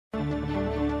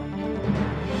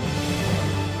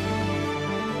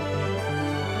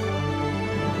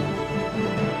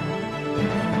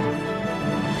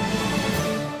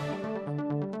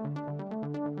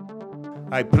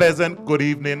A pleasant good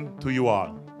evening to you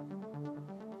all.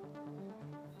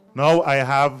 Now I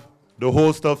have the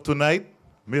host of tonight,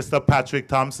 Mr. Patrick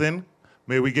Thompson.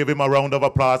 May we give him a round of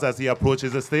applause as he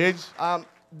approaches the stage.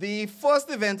 The first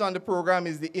event on the program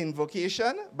is the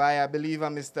invocation by, I believe,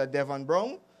 Mr. Devon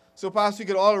Brown. So perhaps we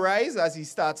could all rise as he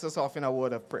starts us off in a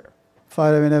word of prayer.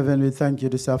 Father in heaven, we thank you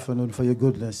this afternoon for your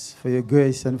goodness, for your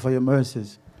grace, and for your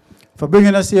mercies. For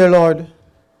bringing us here, Lord,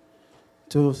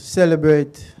 to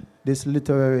celebrate this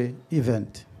literary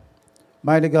event.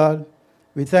 Mighty God,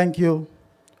 we thank you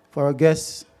for our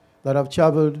guests that have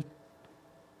traveled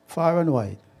far and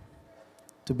wide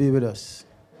to be with us.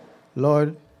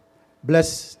 Lord,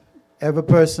 bless every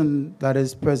person that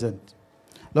is present.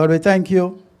 Lord, we thank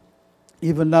you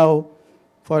even now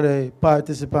for the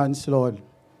participants, Lord,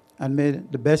 and may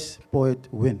the best poet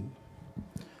win.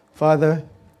 Father,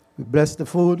 we bless the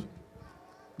food,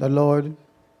 that, Lord,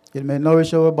 it may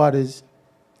nourish our bodies,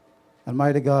 and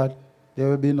mighty God, there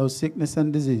will be no sickness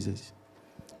and diseases.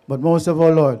 But most of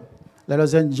all, Lord, let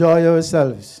us enjoy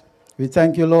ourselves. We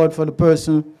thank you, Lord, for the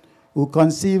person who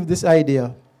conceived this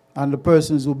idea and the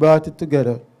persons who brought it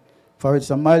together, for it's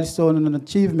a milestone and an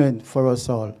achievement for us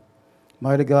all.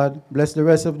 Mighty God, bless the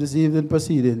rest of this evening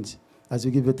proceedings as we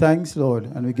give you thanks, Lord,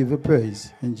 and we give you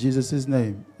praise. In Jesus'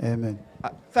 name, amen.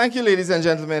 Thank you, ladies and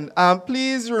gentlemen.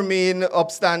 Please remain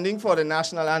upstanding for the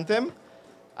national anthem.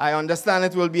 I understand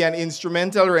it will be an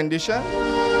instrumental rendition.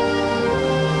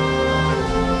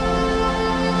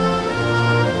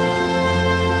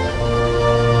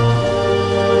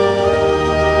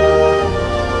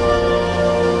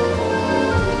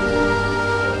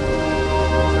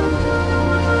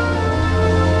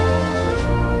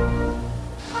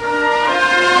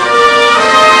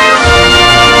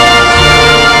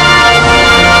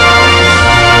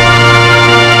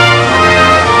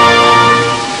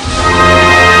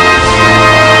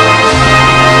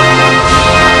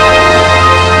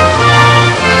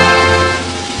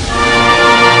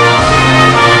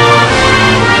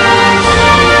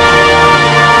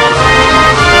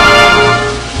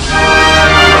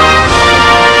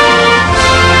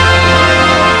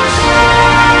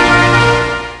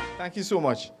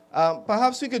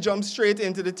 Perhaps we could jump straight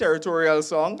into the territorial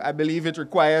song. I believe it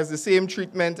requires the same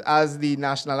treatment as the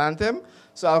national anthem.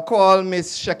 So I'll call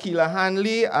Miss Shakila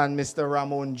Hanley and Mr.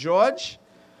 Ramon George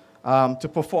to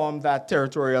perform that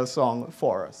territorial song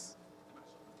for us.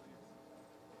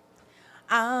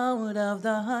 Out of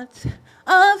the heart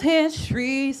of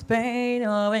history, Spain,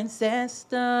 our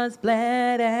ancestors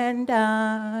bled and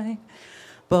died.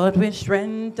 But with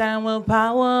strength and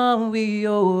willpower we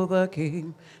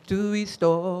overcame to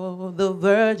restore the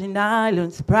Virgin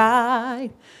Islands'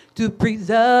 pride. To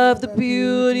preserve the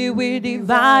beauty we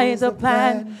devised a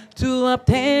plan to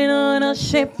obtain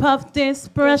ownership of this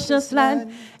precious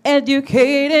land.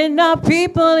 Educating our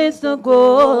people is the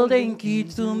golden key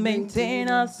to maintain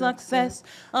our success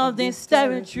of this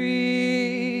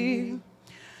territory.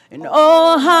 And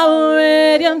oh, how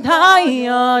radiant are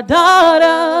your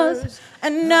daughters,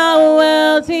 and how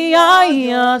wealthy are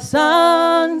your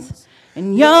sons.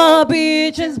 And your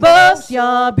beaches boast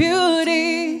your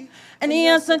beauty, and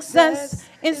your success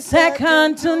is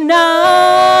second to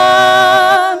none.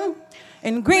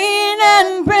 And green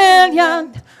and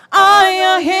brilliant are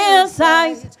your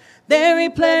hillsides, they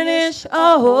replenish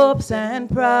our hopes and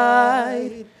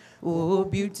pride. Oh,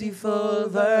 beautiful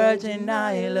Virgin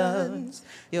Islands,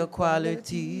 your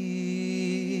qualities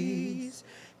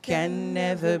can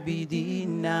never be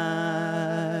denied.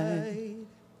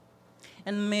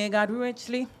 And may God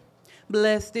richly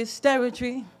bless this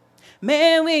territory.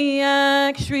 May we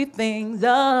actually things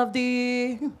of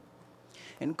thee.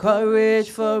 And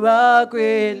courage for our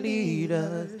great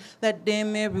leaders, that they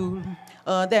may rule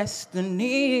our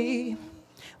destiny.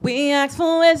 We ask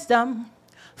for wisdom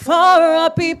for our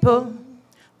people,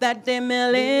 that they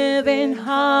may live in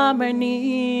harmony.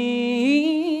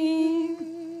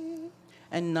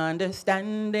 And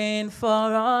understanding for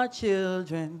our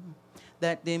children,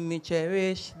 that they may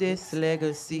cherish this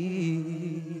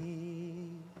legacy.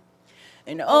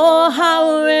 And oh,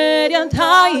 how radiant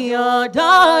are your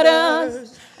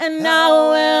daughters, and how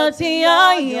wealthy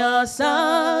are your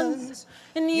sons.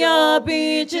 And your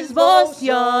beaches boast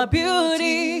your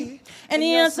beauty, and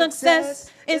your success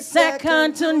is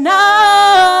second to none.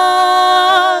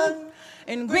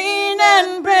 And green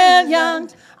and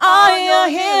brilliant are your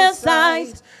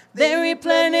hillsides, they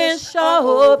replenish our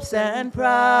hopes and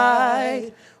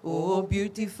pride. Oh,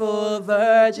 beautiful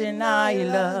Virgin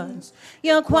Islands,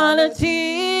 your qualities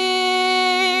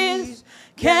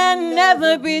can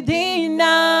never be denied.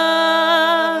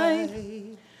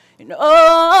 And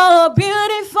oh,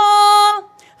 beautiful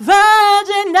Virgin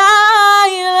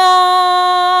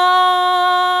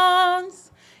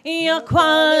your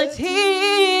qualities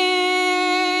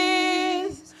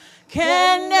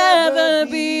can never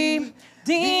be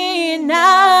denied.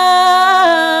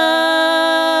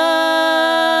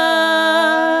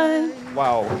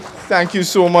 Wow. Thank you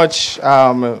so much,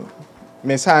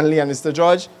 Ms. Hanley and Mr.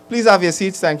 George. Please have your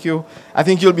seats. Thank you. I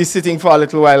think you'll be sitting for a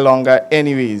little while longer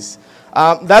anyways.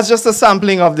 That's just a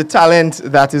sampling of the talent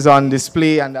that is on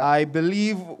display. And I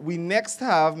believe we next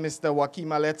have Mr. Wakim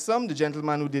Aletsum, the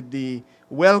gentleman who did the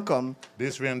welcome.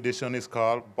 This rendition is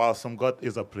called Balsam God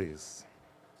is a Place.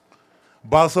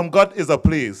 Balsam God is a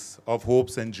place of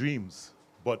hopes and dreams,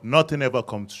 but nothing ever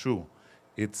comes true,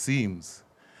 it seems.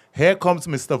 Here comes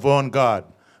Mr. Vaughn God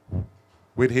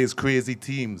with his crazy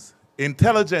teams.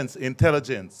 Intelligence,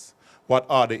 intelligence. What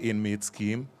are the inmates'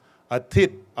 scheme? A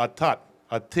tit, a tat,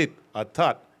 a tit, a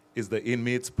tat is the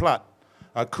inmate's plot.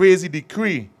 A crazy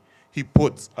decree, he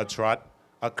puts a trot.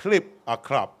 A clip, a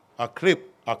clap, a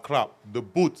clip, a clap. The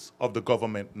boots of the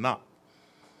government knock.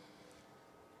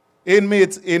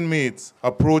 Inmates, inmates,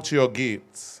 approach your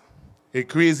gates. A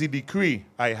crazy decree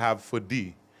I have for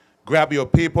thee. Grab your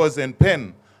papers and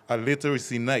pen. A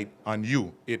literacy night on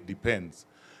you, it depends.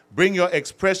 Bring your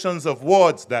expressions of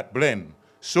words that blend.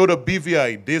 Show the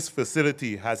BVI this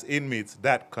facility has inmates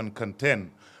that can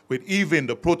contend with even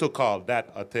the protocol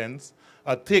that attends.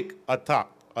 A tick, a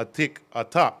tock, a tick, a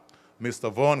tock.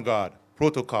 Mr. Vanguard,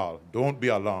 protocol, don't be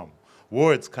alarmed.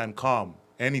 Words can calm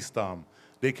any storm.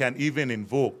 They can even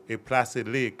invoke a placid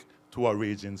lake to a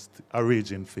raging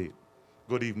fate.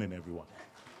 Good evening, everyone.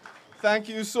 Thank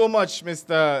you so much,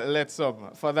 Mr.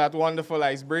 Letsum, for that wonderful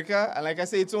icebreaker. And like I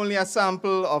say, it's only a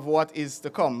sample of what is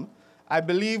to come. I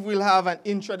believe we'll have an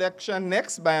introduction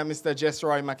next by Mr.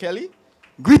 Jesroy McKelly.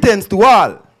 Greetings to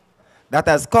all that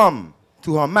has come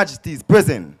to Her Majesty's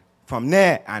prison from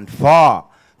near and far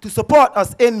to support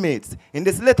us inmates in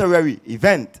this literary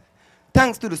event.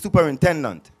 Thanks to the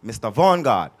superintendent, Mr.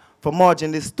 Vanguard, for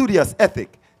merging this studious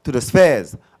ethic to the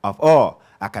spheres of our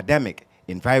academic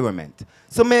environment.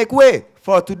 So make way,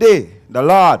 for today the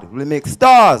Lord will make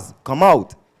stars come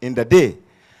out in the day,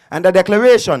 and the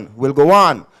declaration will go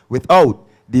on without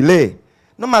delay.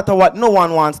 No matter what no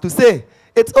one wants to say,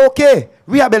 it's okay.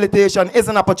 Rehabilitation is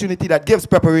an opportunity that gives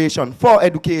preparation for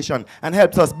education and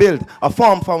helps us build a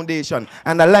firm foundation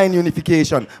and align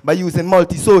unification by using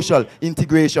multi-social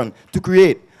integration to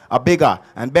create a bigger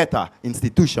and better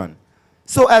institution.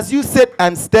 So as you sit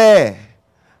and stare,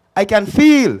 I can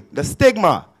feel the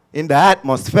stigma in the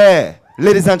atmosphere.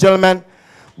 Ladies and gentlemen,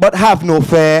 but have no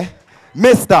fear.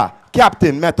 Mr.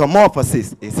 Captain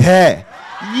Metamorphosis is here.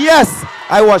 Yes,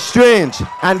 I was strange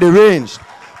and deranged,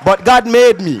 but God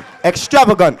made me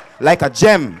extravagant like a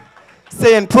gem,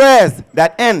 saying prayers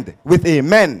that end with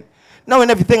amen. Now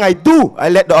in everything I do, I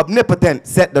let the omnipotent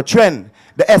set the trend,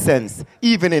 the essence,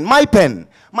 even in my pen.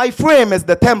 My frame is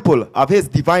the temple of his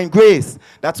divine grace.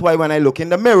 That's why when I look in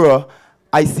the mirror,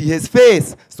 I see his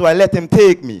face, so I let him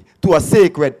take me to a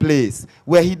sacred place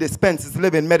where he dispenses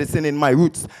living medicine in my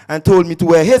roots and told me to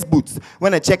wear his boots.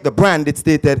 When I checked the brand, it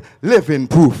stated living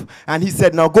proof. And he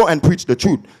said, now go and preach the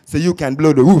truth so you can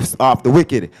blow the roofs off the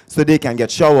wicked so they can get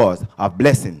showers of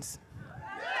blessings.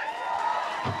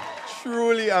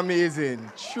 Truly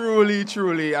amazing. Truly,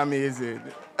 truly amazing.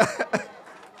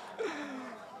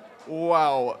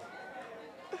 Wow.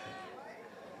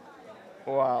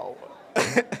 Wow.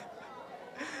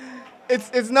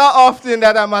 It's not often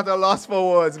that I'm at a loss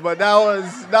for words, but that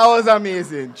was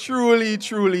amazing. Truly,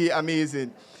 truly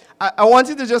amazing. I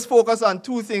wanted to just focus on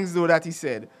two things, though, that he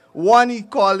said. One, he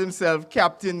called himself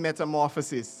Captain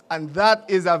Metamorphosis, and that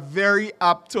is a very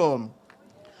apt term.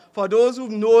 For those who've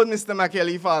known Mr.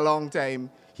 McKelly for a long time,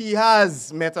 he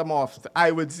has metamorphed,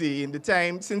 I would say, in the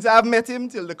time since I've met him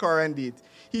till the current date.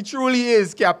 He truly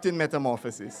is Captain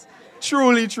Metamorphosis.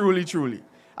 Truly, truly, truly.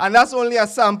 And that's only a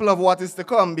sample of what is to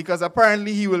come, because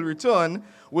apparently he will return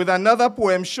with another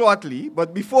poem shortly.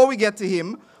 But before we get to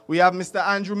him, we have Mr.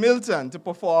 Andrew Milton to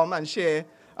perform and share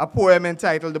a poem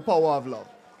entitled The Power of Love.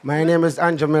 My name is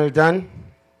Andrew Milton.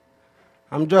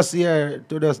 I'm just here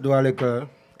to just do a little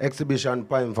exhibition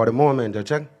poem for the moment, you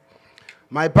check?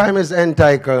 My poem is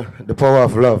entitled The Power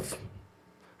of Love.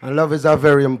 And love is a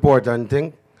very important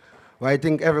thing. What I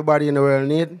think everybody in the world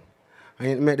need, and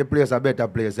it make the place a better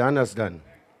place, you understand?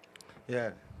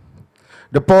 Yeah.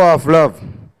 The power of love.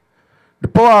 The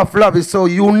power of love is so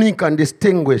unique and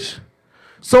distinguished,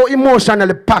 so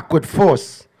emotionally packed with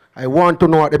force. I want to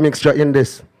know what the mixture in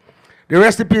this. The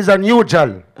recipe is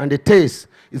unusual, and the taste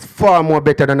is far more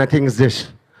better than a king's dish.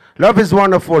 Love is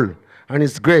wonderful, and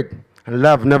it's great, and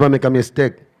love never make a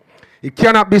mistake. It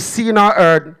cannot be seen or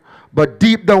heard, but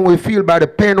deep down we feel by the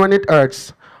pain when it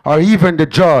hurts, or even the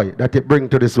joy that it brings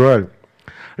to this world.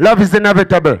 Love is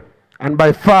inevitable and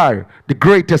by far the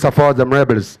greatest of all them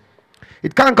rebels.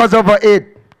 It conquers over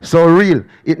hate, so real,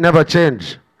 it never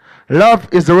changes. Love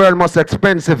is the world's most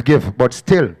expensive gift, but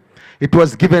still, it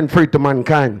was given free to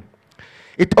mankind.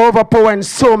 It overpowers in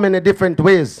so many different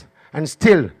ways, and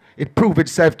still, it proved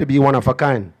itself to be one of a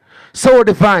kind. So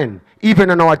divine, even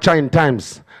in our trying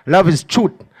times. Love is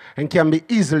truth and can be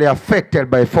easily affected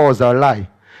by false or lie.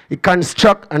 It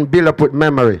construct and build up with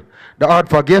memory. The heart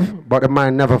forgive, but the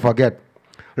mind never forget.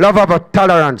 Love have a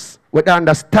tolerance with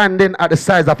understanding at the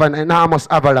size of an enormous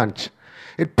avalanche.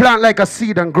 It plant like a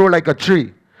seed and grow like a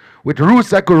tree, with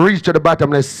roots that could reach to the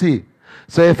bottomless sea.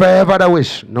 So if I ever had a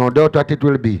wish, no doubt what it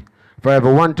will be, for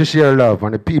everyone to share love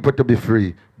and the people to be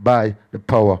free by the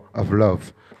power of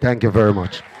love. Thank you very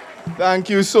much. Thank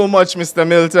you so much, Mr.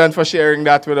 Milton, for sharing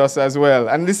that with us as well.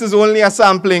 And this is only a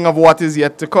sampling of what is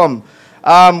yet to come.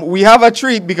 We have a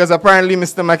treat because apparently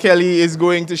Mr. McKelly is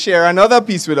going to share another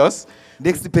piece with us.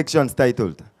 This depiction is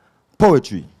titled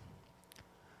Poetry.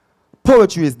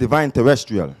 Poetry is divine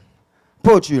terrestrial.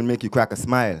 Poetry will make you crack a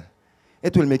smile.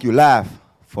 It will make you laugh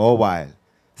for a while.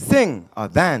 Sing or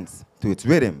dance to its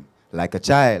rhythm like a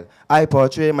child. I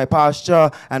portray my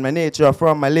posture and my nature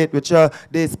from my literature,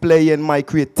 displaying my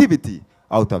creativity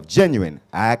out of genuine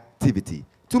activity.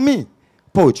 To me,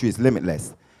 poetry is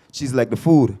limitless. She's like the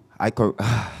food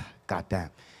goddamn.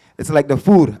 It's like the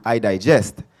food I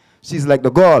digest. She's like the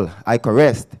gall I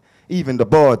caressed. Even the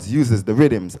birds uses the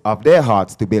rhythms of their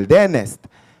hearts to build their nest.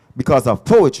 Because of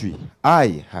poetry,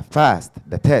 I have passed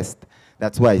the test.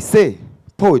 That's why I say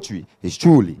poetry is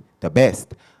truly the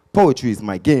best. Poetry is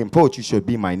my game. Poetry should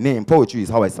be my name. Poetry is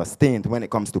how I sustained. When it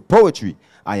comes to poetry,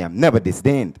 I am never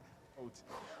disdained.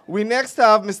 We next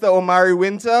have Mr. Omari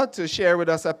Winter to share with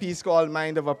us a piece called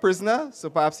Mind of a Prisoner. So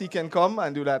perhaps he can come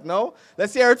and do that now.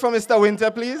 Let's hear it from Mr. Winter,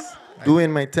 please.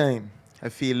 Doing my time, I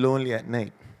feel lonely at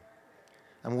night.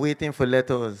 I'm waiting for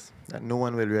letters that no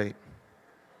one will write.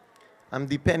 I'm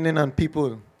depending on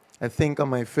people. I think of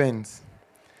my friends,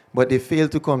 but they fail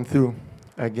to come through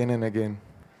again and again.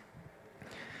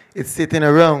 It's sitting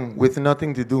around with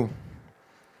nothing to do,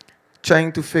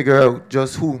 trying to figure out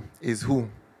just who is who.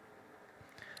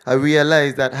 I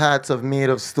realize that hearts are made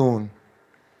of stone,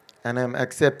 and I'm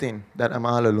accepting that I'm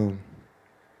all alone.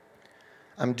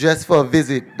 I'm dressed for a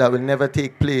visit that will never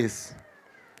take place,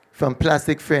 from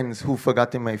plastic friends who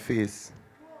forgotten my face.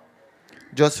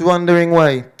 Just wondering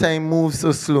why time moves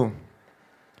so slow,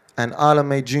 and all of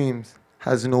my dreams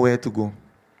has nowhere to go.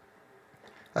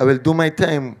 I will do my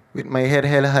time with my head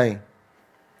held high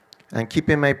and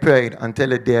keeping my pride until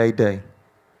the day I die.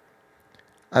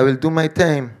 I will do my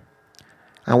time,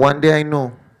 and one day I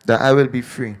know that I will be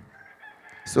free,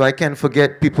 so I can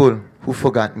forget people who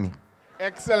forgot me.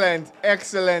 Excellent,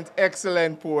 excellent,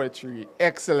 excellent poetry.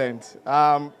 Excellent.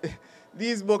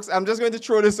 These books, I'm just going to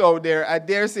throw this out there. I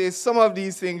dare say some of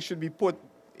these things should be put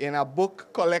in a book,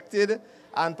 collected,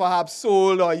 and perhaps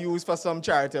sold or used for some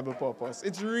charitable purpose.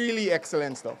 It's really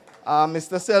excellent stuff.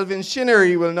 Mr. Selvin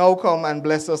Shinnery will now come and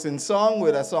bless us in song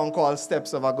with a song called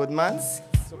Steps of a Good Man.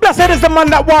 Blessed is the man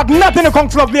that walk not in the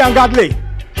counsel of the ungodly,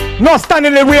 nor stand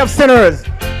in the way of sinners,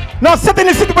 nor sit in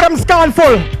the city where them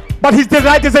scornful, but his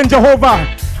delight is in Jehovah.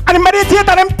 And he meditate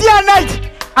on him day and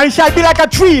night, and he shall be like a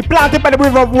tree planted by the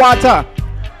river of water.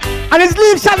 And his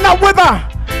leaves shall not wither,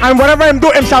 and whatever him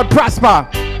do, him shall prosper.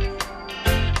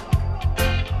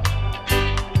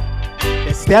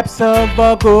 The steps of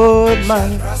a good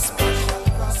man.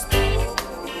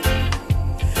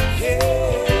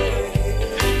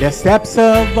 The steps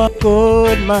of a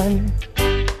good man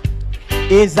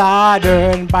is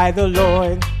ordered by the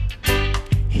Lord.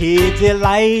 He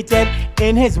delighted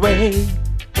in his way.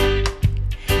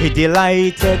 He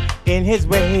delighted in his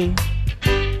way.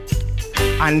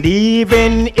 And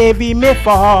even if he may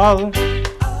fall,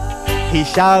 he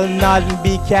shall not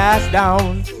be cast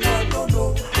down.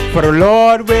 For the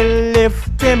Lord will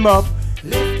lift him up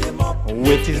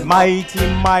with his mighty,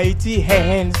 mighty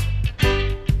hands.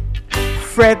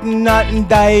 Fret not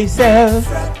thyself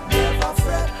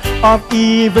of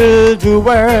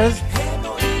evildoers,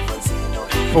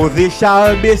 for they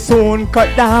shall be soon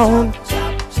cut down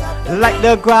like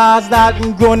the grass that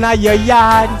grown at your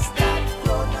yard.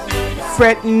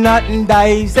 Fret not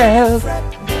thyself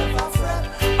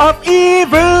of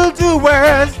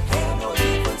evildoers,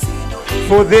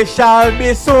 for they shall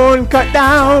be soon cut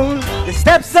down. The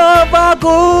steps of a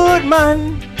good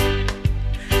man,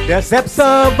 the steps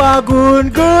of a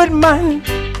good man,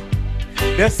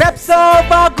 the steps of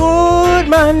a good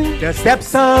man, the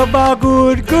steps of a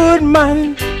good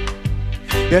man,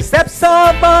 the steps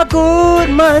of a good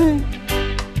man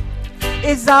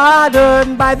is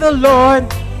ordered by the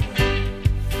Lord.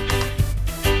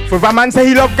 For if a man say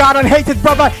he love God and hate his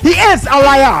brother, he is a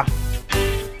liar.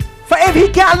 For if he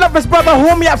can't love his brother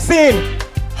whom he have seen,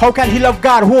 how can he love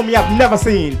God whom he have never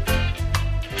seen?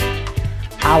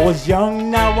 I was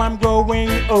young, now I'm growing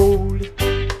old,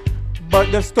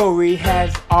 but the story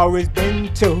has always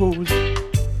been told.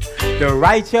 The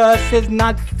righteous is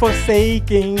not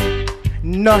forsaking,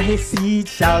 nor his seed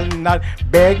shall not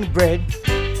beg bread.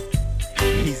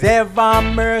 He's ever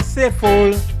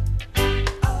merciful,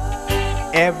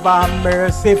 ever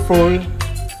merciful.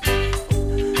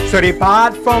 So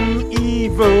depart from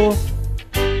evil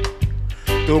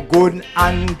to good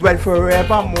and dwell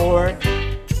forevermore.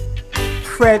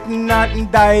 Fret not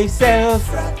thyself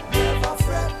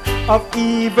of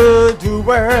evil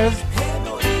doers,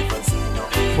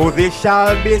 for they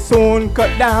shall be soon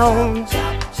cut down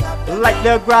like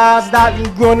the grass that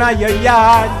grown on your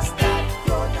yard.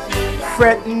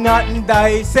 Fret not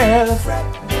thyself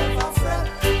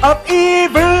of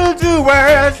evil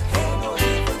doers,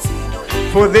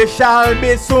 for they shall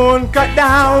be soon cut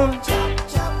down.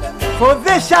 For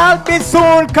they shall be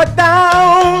soon cut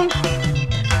down.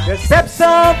 The steps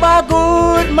of a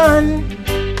good man,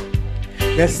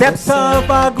 the steps of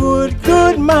a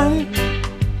good man,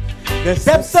 the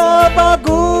steps of a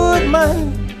good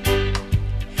man,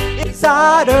 it's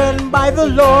ordered by the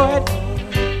Lord.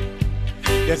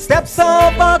 The steps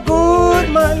of a good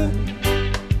man,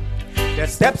 the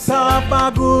steps of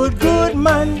a good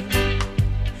man,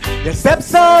 the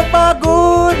steps of a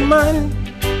good man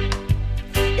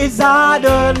is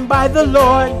ordered by the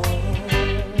Lord.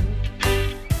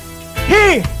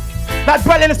 He that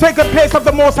dwell in the sacred place of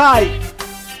the Most High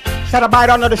shall abide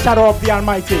under the shadow of the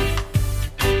Almighty.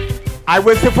 I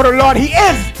will say for the Lord, He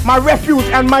is my refuge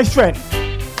and my strength.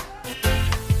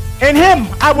 In Him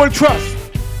I will trust.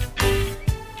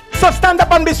 So stand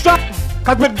up and be strong,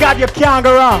 because with God you can't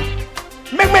go wrong.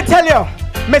 Make me tell you,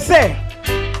 me say,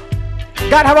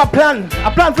 God have a plan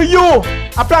for you,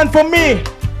 a plan for me,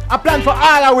 a plan for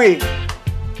all of we.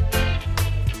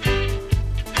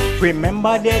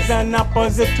 Remember there's an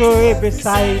opposite to every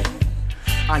side,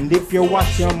 and if you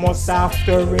wash you must have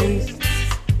to rinse.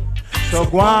 So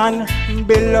go on,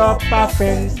 build up a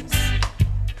fence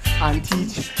and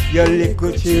teach your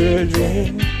little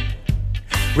children.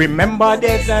 Remember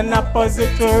there's an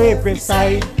opposite to every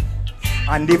side,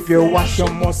 and if you wash you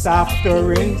must have to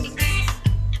rinse.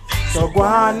 So go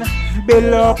on,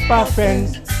 build up a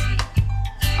fence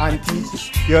and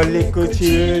teach your little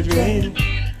children.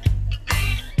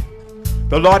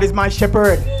 The Lord is my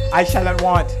shepherd, I shall not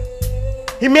want.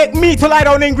 He make me to lie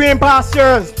down in green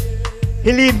pastures.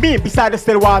 He lead me beside the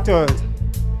still waters.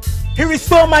 He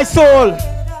restore my soul.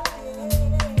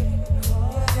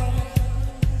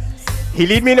 He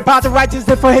lead me in the path of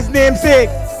righteousness for His name's sake.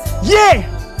 Yea,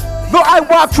 though I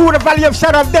walk through the valley of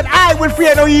shadow of death, I will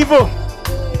fear no evil.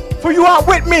 For you are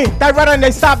with me, thy rod and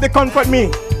thy staff, they comfort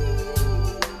me.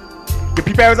 You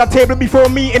prepare a table before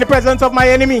me in the presence of my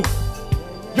enemy.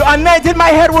 You anointed my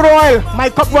head with oil, my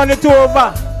cup runneth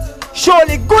over.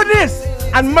 Surely goodness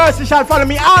and mercy shall follow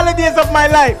me all the days of my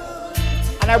life,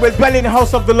 and I will dwell in the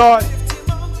house of the Lord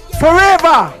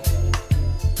forever.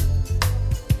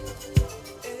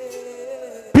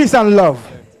 Peace and love.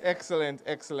 Excellent,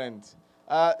 excellent.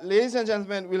 Ladies and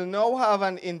gentlemen, we'll now have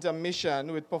an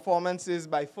intermission with performances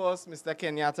by first Mr.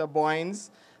 Kenyatta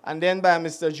Boynes, and then by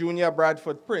Mr. Junior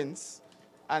Bradford Prince.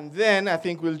 And then I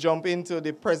think we'll jump into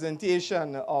the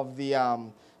presentation of the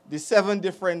 7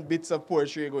 different bits of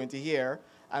poetry you're going to hear,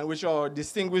 and which our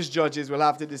distinguished judges will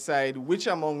have to decide which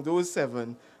among those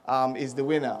 7 is the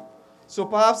winner. So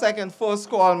perhaps I can first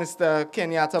call Mr.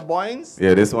 Kenyatta Boynes.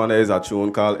 Yeah, this one is a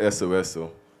tune called SOS.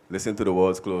 So listen to the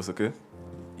words close, okay?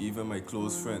 Even my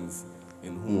close friends,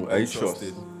 in whom I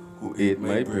trusted, who ate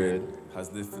my bread,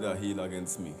 has lifted a heel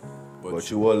against me.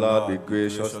 But you, O Lord, be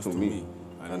gracious to me,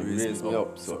 and raise me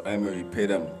up, so I may repay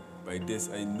them. By this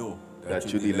I know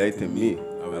that you delight in me.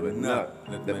 I will not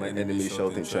let my enemy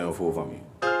shout in triumph over me.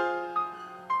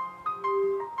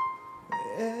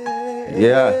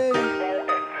 Yeah.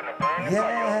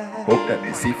 Hope that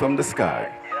they see from the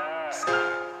sky.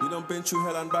 We don't been through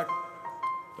hell and back.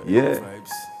 Yeah.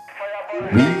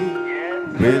 We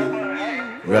will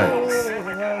rise.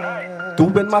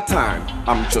 Doing my time,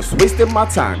 I'm just wasting my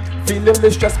time. Feeling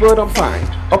the stress, but I'm fine.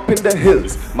 Up in the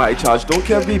hills, my charge don't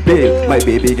carry bail. My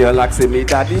baby girl asking me,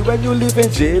 daddy, when you live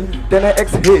in jail? Then I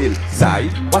exhale, sigh,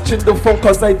 watching the phone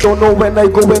cause I don't know when I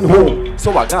going home.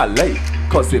 So I got light,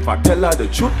 Cause if I tell her the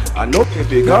truth, I know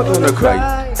baby girl gonna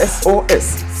cry.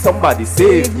 SOS, somebody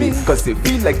save me. Cause it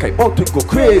feel like I about to go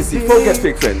crazy. Forget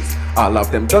fake friends, all of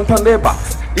them done on their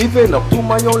backs. Even up to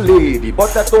my own lady,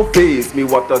 but that don't faze me.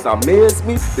 What does amaze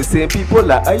me? The same people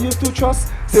that I used to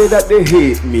trust say that they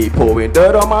hate me, pouring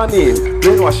dirt on my name,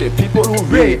 brainwashing people who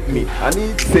rate me. I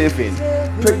need saving,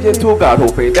 praying to God,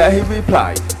 hoping that He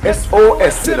reply.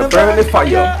 SOS in a burning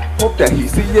fire, hope that He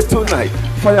see it tonight.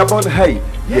 Fire burn high,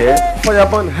 yeah, fire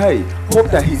burn high, hope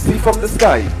that He see from the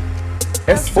sky.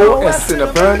 SOS in a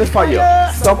burning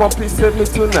fire, someone please save me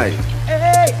tonight.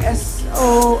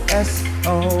 SOS,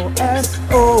 SOS,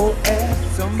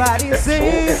 somebody save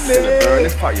me in a burning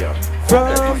fire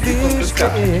from this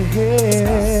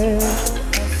place.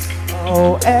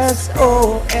 SOS,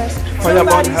 fire burn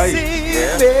somebody high,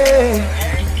 save me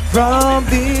from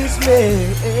this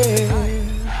place.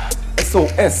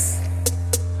 SOS,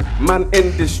 man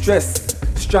in distress,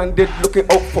 stranded looking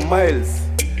out for miles.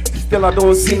 Still I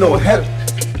don't see no help.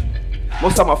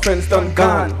 Most of my friends done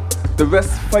gone, the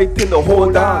rest fighting to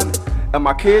hold on. And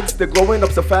my kids, they're growing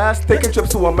up so fast, taking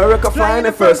trips to America, flying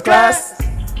in first class.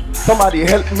 Somebody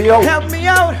help me out. Help me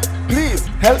out. Please,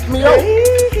 help me out.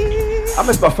 I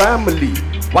miss my family,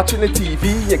 watching the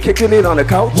TV and kicking it on the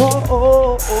couch.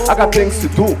 I got things to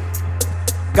do,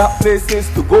 got places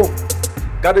to go.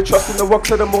 Gotta trust in the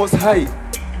works of the Most High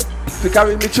to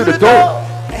carry me to the door.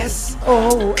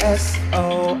 SOS,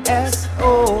 SOS.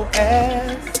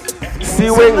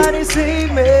 C-Wing, somebody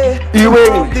save me E-Wing,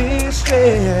 from this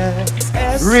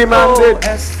stress. Remanded,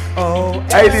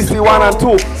 IDC 1 and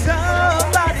 2,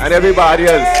 and everybody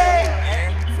else.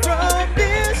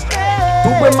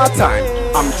 Doing my time,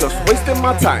 I'm just wasting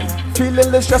my time.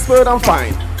 Feeling less stressed but I'm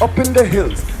fine. Up in the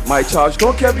hills, my charge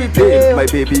don't carry bail. My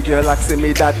baby girl asking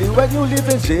me, daddy, when you live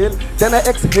in jail? Then I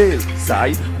exhale,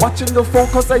 sigh, watching the phone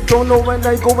cause I don't know when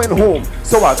I going home.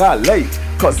 So I got late,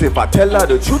 cause if I tell her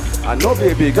the truth, I know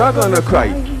baby girl gonna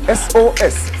cry.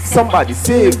 SOS, somebody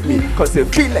save me, cause they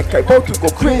feel like I about to go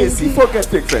crazy. Forget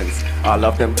fake friends, all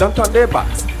of them jumped on their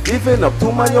backs, even up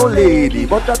to my own lady,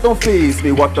 but that don't faze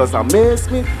me. What does amaze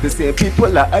me? The same people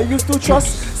that I used to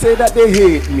trust say that they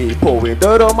hate me, pouring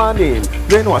dirt on my name,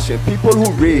 brainwashing people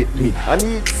who rate me. I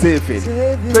need saving,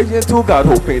 praying to God,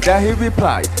 hoping that He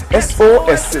reply.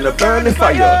 SOS in a burning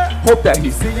fire, hope that He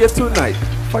see it tonight.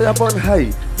 Fire burn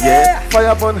high, yeah,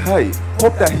 fire burn high,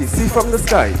 hope that He see from the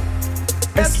sky.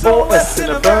 SOS in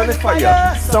a burning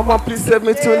fire, someone please save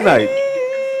me tonight.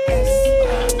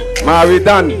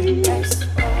 Maridan,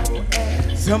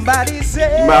 somebody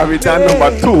save Maridan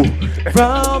number 2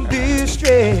 from this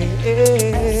stress.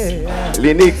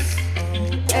 Linux,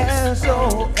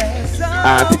 SOS,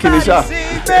 Auntie Kinisha.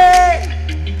 save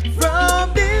me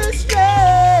from this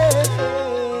stress.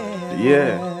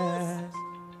 Yeah,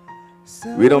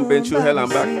 we done been through hell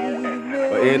and back,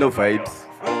 but ain't no vibes.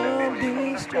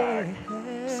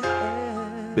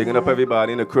 Bigging up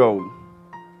everybody in the crowd.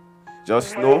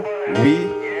 Just know we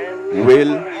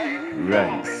will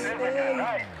rise.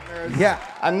 Yeah,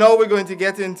 and now we're going to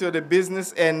get into the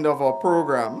business end of our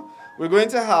program. We're going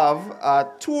to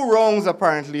have 2 rounds,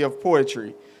 apparently, of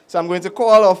poetry. So I'm going to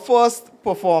call our first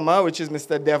performer, which is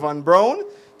Mr. Devon Brown,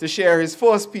 to share his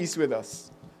first piece with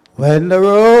us. When the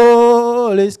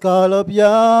roll is called up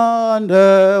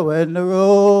yonder, when the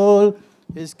roll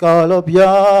is called up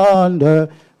yonder,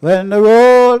 when the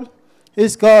roll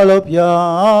is called up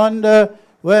yonder,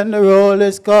 when the roll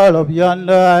is called up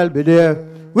yonder, I'll be there.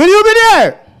 Will you be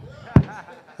there?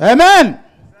 Amen.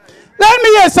 Let me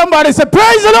hear somebody say,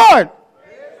 praise the Lord.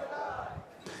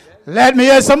 Let me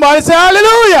hear somebody say,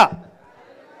 hallelujah.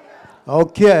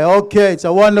 Okay. It's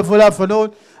a wonderful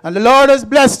afternoon, and the Lord has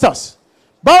blessed us.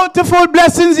 Bountiful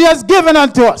blessings He has given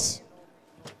unto us.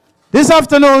 This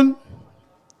afternoon,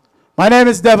 my name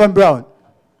is Devon Brown.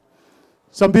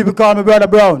 Some people call me Brother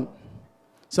Brown.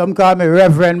 Some call me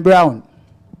Reverend Brown.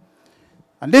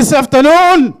 And this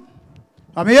afternoon,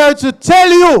 I'm here to tell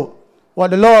you what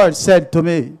the Lord said to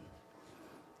me.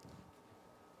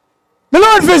 The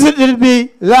Lord visited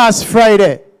me last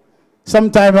Friday,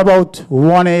 sometime about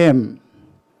 1 a.m.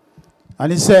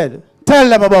 And He said, tell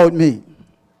them about me.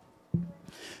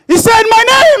 He said, my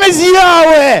name is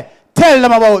Yahweh. Tell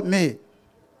them about me.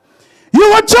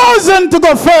 You were chosen to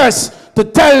go first to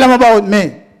tell them about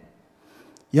me.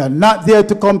 You're not there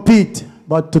to compete,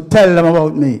 but to tell them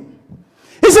about me.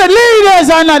 He said, leaders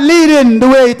are not leading the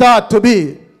way it ought to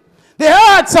be. Their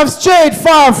hearts have strayed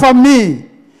far from me.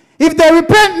 If they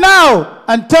repent now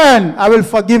and turn, I will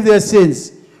forgive their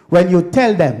sins when you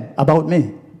tell them about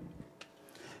me.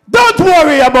 Don't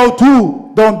worry about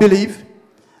who don't believe.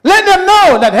 Let them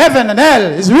know that heaven and hell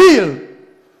is real.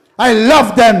 I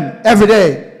love them every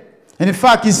day. And in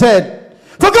fact, he said,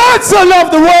 for God so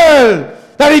loved the world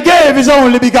that he gave his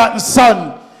only begotten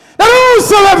Son, that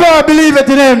whosoever believeth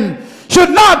in him should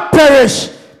not perish,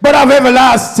 but have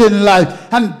everlasting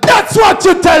life. And that's what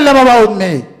you tell them about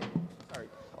me.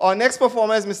 Our next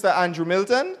performer is Mr. Andrew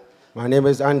Milton. My name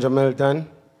is Andrew Milton,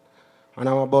 and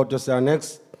I'm about to say our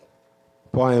next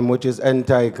poem, which is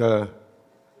entitled,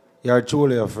 You're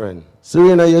Truly a Friend.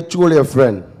 Serena, you're truly a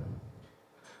friend.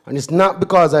 And it's not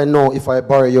because I know if I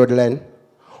borrow your land,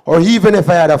 or even if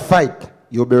I had a fight,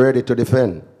 you'll be ready to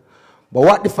defend. But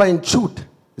what defines truth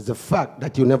is the fact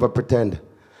that you never pretend.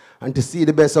 And to see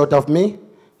the best out of me,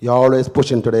 you're always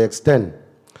pushing to the extent.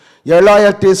 Your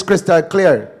loyalty is crystal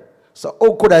clear, so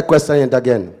how could I question it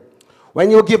again? When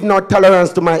you give no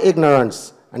tolerance to my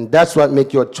ignorance, and that's what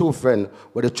makes you a true friend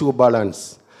with a true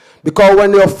balance. Because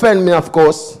when you offend me, of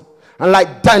course, and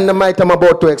like dynamite I'm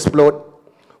about to explode,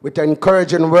 with an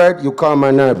encouraging word, you calm my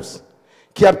nerves,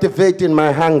 captivating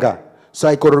my hunger, so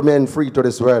I could remain free to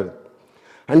this world.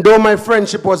 And though my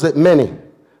friendship was with many,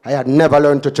 I had never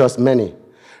learned to trust many.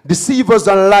 Deceivers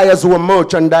and liars who were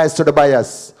merchandise to the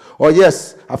buyers. Oh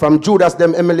yes, from Judas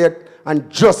them emulate, and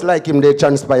just like him they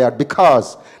transpired,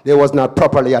 because they was not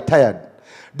properly attired.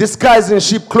 Disguised in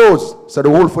sheep clothes, so the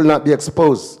wolf will not be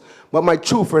exposed. But my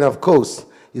true friend, of course,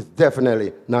 is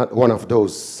definitely not one of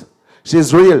those.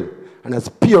 She's real, and as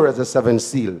pure as a seventh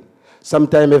seal.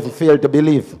 Sometimes I even fail to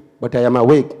believe, but I am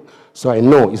awake, so I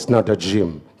know it's not a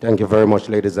dream. Thank you very much,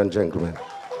 ladies and gentlemen.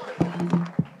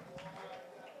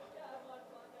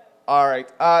 All right.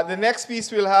 The next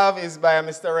piece we'll have is by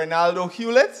Mr. Ronaldo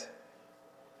Hewlett.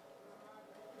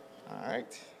 All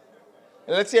right.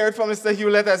 Let's hear it from Mr.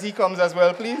 Hewlett as he comes as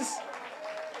well, please.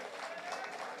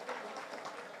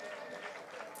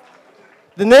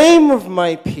 The name of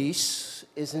my piece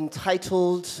is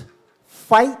entitled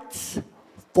Fight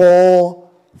for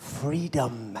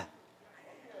Freedom.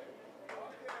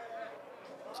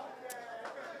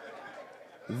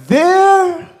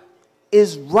 There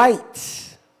is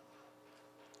right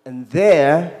and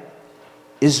there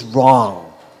is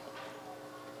wrong.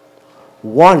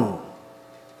 One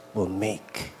will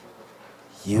make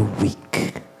you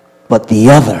weak, but the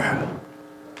other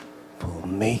will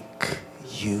make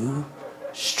you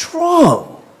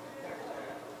strong.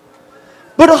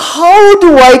 But how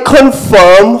do I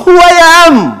confirm who I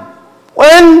am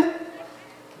when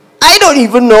I don't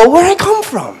even know where I come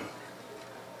from?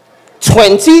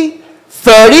 20,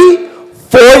 30,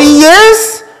 40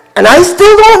 years, and I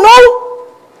still don't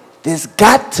know? There's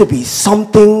got to be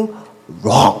something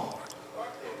wrong.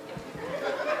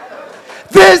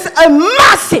 There's a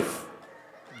massive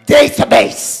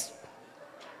database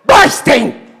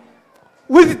bursting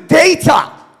with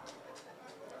data.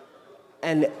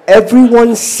 And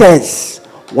everyone says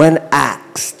when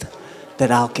asked that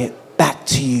I'll get back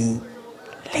to you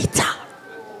later.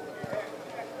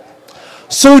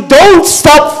 So don't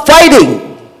stop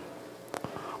fighting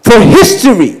for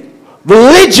history,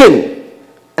 religion,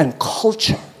 and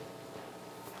culture.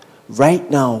 Right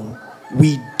now,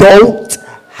 we don't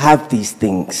have these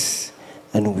things,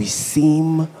 and we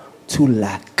seem to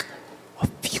lack a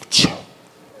future.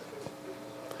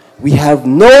 We have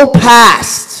no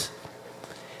past,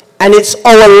 and it's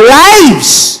our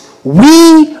lives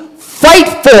we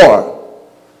fight for,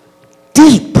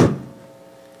 deep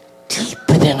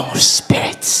within our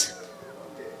spirits,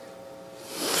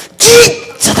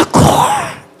 deep to the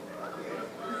core.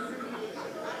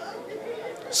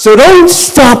 So don't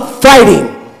stop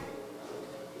fighting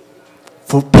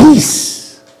for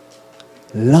peace,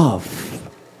 love,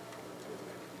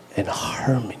 and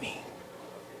harmony.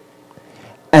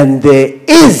 And there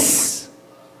is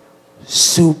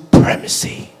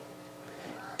supremacy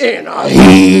in a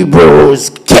Hebrew's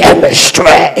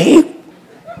chemistry.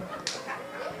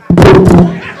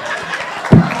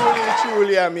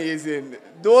 Truly amazing.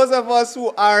 Those of us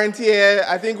who aren't here,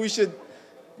 I think we should,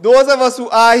 those of us who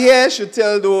are here should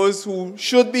tell those who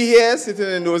should be here, sitting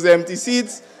in those empty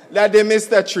seats, that they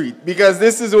missed a treat, because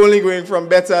this is only going from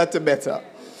better to better.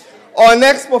 Our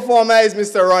next performer is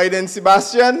Mr. Royden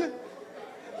Sebastian.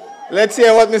 Let's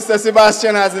hear what Mr.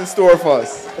 Sebastian has in store for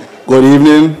us. Good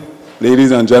evening,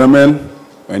 ladies and gentlemen.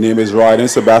 My name is Royden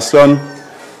Sebastian,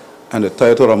 and the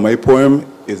title of my poem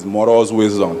is Mother's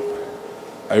Wisdom.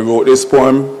 I wrote this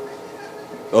poem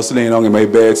just laying down in my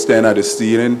bed, staring at the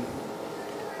ceiling,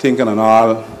 thinking on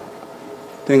all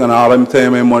the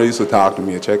time my mother used to talk to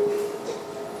me, check.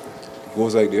 It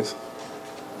goes like this.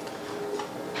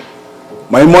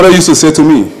 My mother used to say to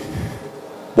me,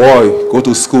 boy, go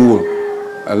to school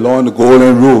and learn the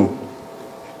golden rule.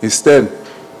 Instead,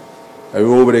 I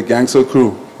rode with a gangster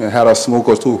crew and had a smoke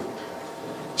or two.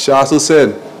 She also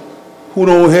said, who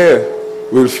don't hear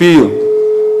will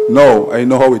feel. No, I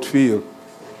know how it feels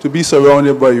to be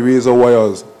surrounded by razor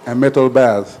wires and metal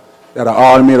bars that are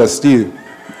all made of steel.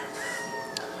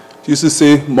 She used to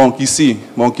say, monkey see,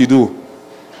 monkey do.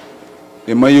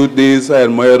 In my youth days, I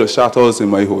admired the shatters in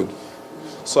my hood.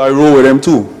 So I rode with them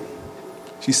too.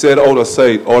 She said, out of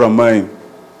sight, out of mind.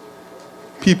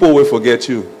 People will forget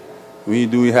you when you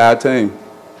do hard time.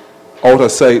 Out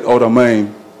of sight, out of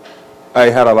mind. I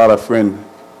had a lot of friends.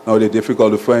 Now they're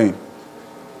difficult to find.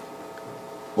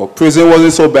 But prison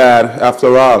wasn't so bad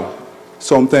after all.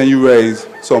 Sometimes you rise,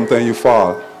 sometimes you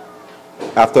fall.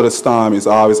 After the storm, it's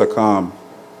always a calm.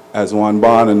 As one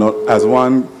born and not, as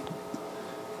one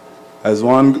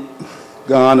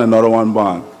gone, another one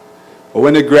born. But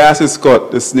when the grass is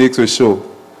cut, the snakes will show.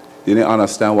 They didn't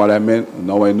understand what I meant,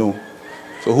 now I know.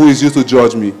 So who is you to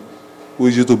judge me? Who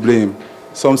is you to blame?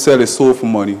 Some sell their soul for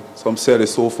money, some sell their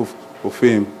soul for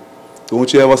fame.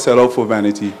 Don't you ever sell out for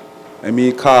vanity? I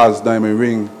mean cars, diamond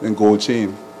ring, and gold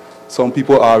chain. Some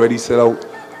people already sell out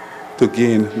to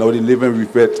gain. Now they live in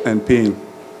regret and pain.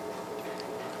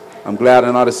 I'm glad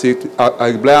I'm not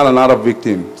a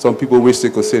victim. Some people wish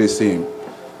they could say the same.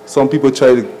 Some people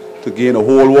try to gain a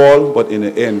whole world, but in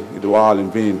the end, it was all in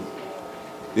vain.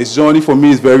 This journey for me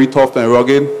is very tough and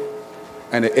rugged,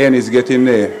 and the end is getting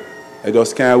there. I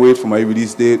just can't wait for my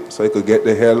release date so I could get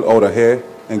the hell out of here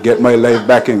and get my life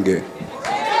back in gear.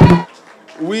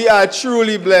 We are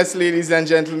truly blessed, ladies and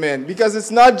gentlemen, because it's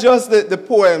not just the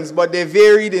poems, but they're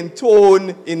varied in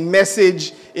tone, in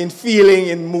message, in feeling,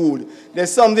 in mood.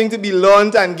 There's something to be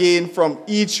learned and gained from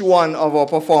each one of our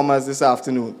performers this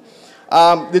afternoon.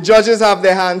 The judges have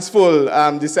their hands full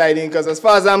deciding, because as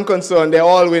far as I'm concerned, they're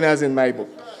all winners in my book.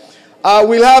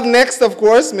 We'll have next, of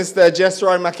course, Mr.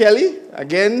 Jesroy McKelly,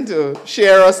 again, to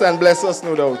share us and bless us,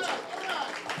 no doubt.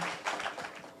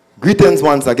 Greetings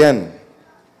once again.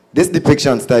 This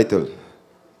depiction's titled,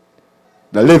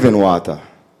 The Living Water.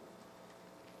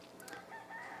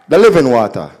 The living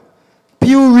water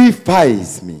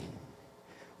purifies me.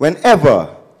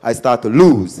 Whenever I start to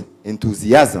lose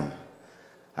enthusiasm,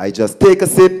 I just take a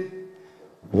sip,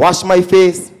 wash my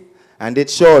face, and it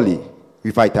surely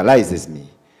revitalizes me.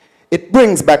 It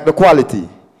brings back the quality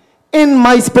in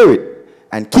my spirit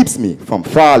and keeps me from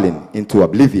falling into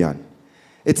oblivion.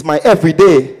 It's my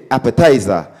everyday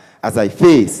appetizer as I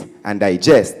face and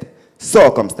digest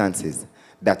circumstances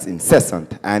that's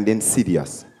incessant and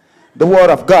insidious. The word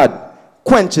of God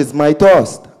quenches my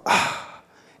thirst.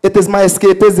 It is my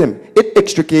escapism. It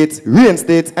extricates,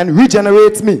 reinstates, and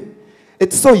regenerates me.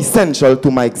 It's so essential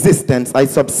to my existence, I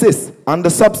subsist on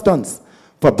the substance.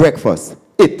 For breakfast,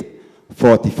 it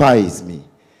fortifies me.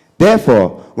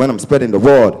 Therefore, when I'm spreading the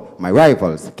word, my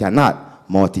rivals cannot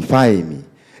mortify me.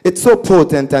 It's so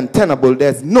potent and tenable,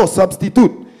 there's no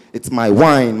substitute. It's my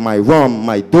wine, my rum,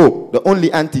 my dope, the only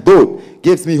antidote.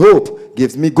 Gives me hope,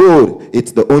 gives me gold.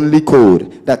 It's the only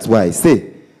code. That's why I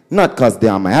say, not because they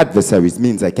are my adversaries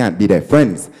means I can't be their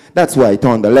friends. That's why I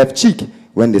turn the left cheek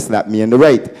when they slap me in the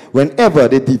right. Whenever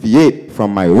they deviate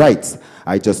from my rights,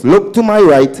 I just look to my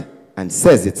right and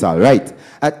says it's all right.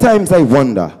 At times I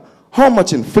wonder, how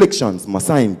much inflictions must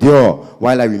I endure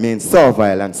while I remain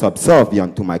servile and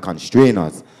subservient to my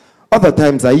constrainers? Other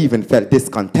times I even felt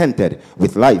discontented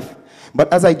with life.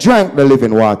 But as I drank the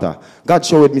living water, God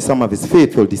showed me some of his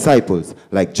faithful disciples,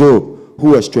 like Job, who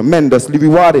was tremendously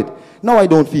rewarded. Now I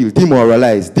don't feel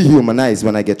demoralized, dehumanized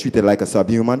when I get treated like a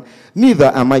subhuman.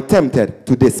 Neither am I tempted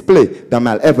to display the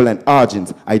malevolent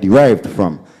origins I derived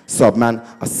from. Subman,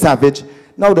 a savage.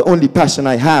 Now the only passion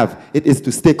I have, it is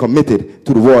to stay committed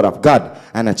to the word of God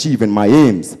and achieving my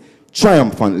aims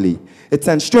triumphantly. It's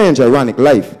a strange, ironic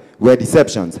life where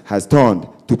deceptions has turned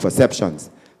to perceptions.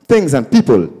 Things and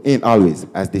people ain't always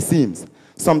as they seem.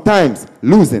 Sometimes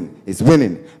losing is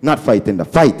winning, not fighting. The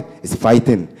fight is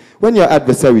fighting. When your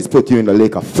adversaries put you in the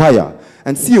lake of fire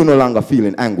and see you no longer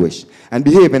feeling anguish and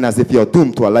behaving as if you're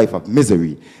doomed to a life of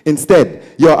misery, instead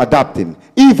you're adapting,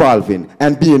 evolving,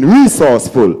 and being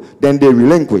resourceful, then they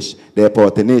relinquish their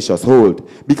pertinacious hold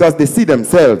because they see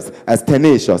themselves as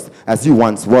tenacious as you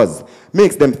once was.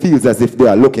 Makes them feel as if they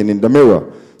are looking in the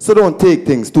mirror. So don't take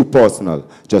things too personal.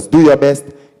 Just do your best,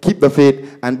 keep the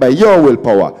faith, and by your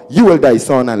willpower, you will die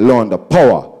son and learn the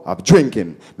power of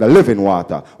drinking the living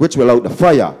water, which will out the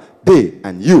fire they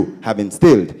and you have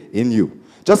instilled in you.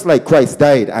 Just like Christ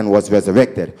died and was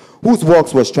resurrected, whose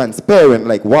works was transparent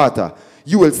like water,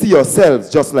 you will see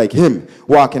yourselves just like him,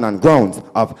 walking on grounds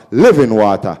of living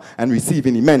water and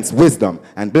receiving immense wisdom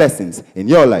and blessings in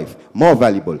your life, more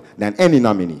valuable than any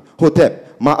nominee.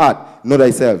 Hotep, Ma'at, know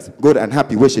thyself, good and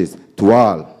happy wishes to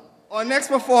all. Our next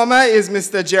performer is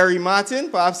Mr. Jerry Martin.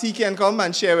 Perhaps he can come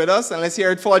and share with us. And let's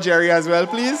hear it for Jerry as well,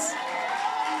 please.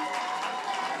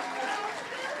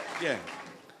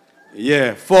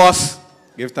 Yeah. First,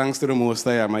 give thanks to the Most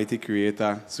High, Almighty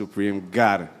Creator, Supreme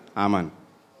God. Amen.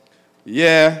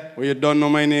 Yeah, well, you don't know,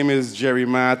 my name is Jerry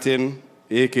Martin,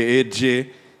 a.k.a.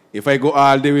 J. If I go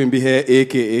all day, we'll be here,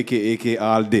 a.k.a.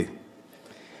 all day.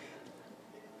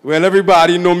 Well,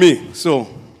 everybody know me. So,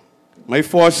 my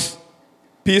first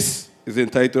piece is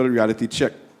entitled Reality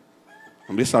Check.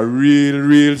 And this is a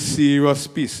real serious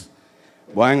piece.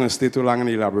 But I ain't going to stay too long and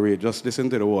elaborate. Just listen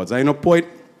to the words. I ain't no poet.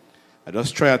 I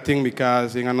just try a thing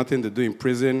because you ain't got nothing to do in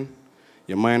prison.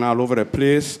 Your mind all over the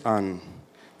place. And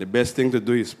the best thing to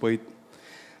do is put it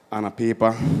on a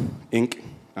paper, ink,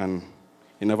 and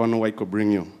you never know what it could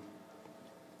bring you.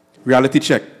 Reality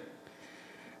check.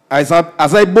 As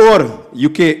I board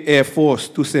UK Air Force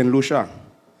to St. Lucia,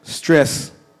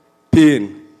 stress,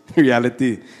 pain,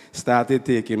 reality started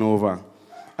taking over.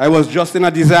 I was just in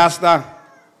a disaster,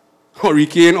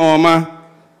 Hurricane Irma,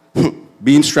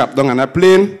 being strapped down on a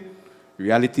plane,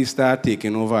 reality started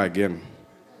taking over again.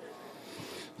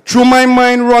 Through my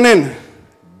mind running,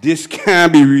 this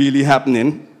can't be really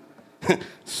happening.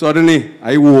 Suddenly,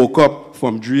 I woke up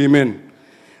from dreaming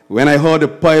when I heard the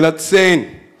pilot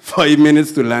saying, 5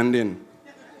 minutes to landing.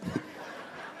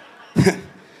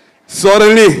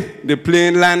 Suddenly, the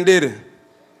plane landed.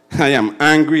 I am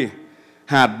angry,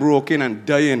 heartbroken, and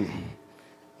dying.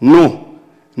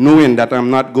 Knowing that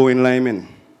I'm not going liming.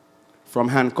 From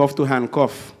handcuff to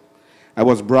handcuff, I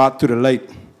was brought to the light.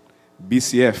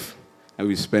 BCF, and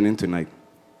we're spending tonight.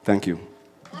 Thank you.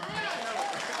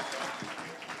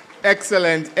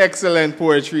 Excellent, excellent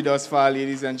poetry thus far,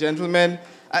 ladies and gentlemen.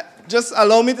 Just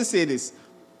allow me to say this.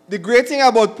 The great thing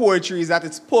about poetry is that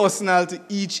it's personal to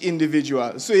each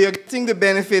individual. So you're getting the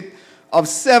benefit of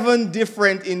 7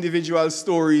 different individual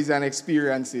stories and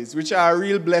experiences, which are a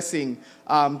real blessing,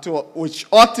 which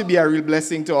ought to be a real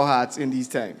blessing to our hearts in these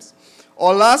times.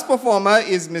 Our last performer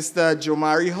is Mr.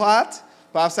 Jomari Hart.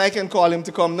 Perhaps I can call him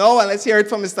to come now, and let's hear it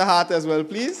from Mr. Hart as well,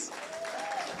 please.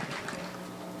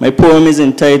 My poem is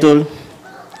entitled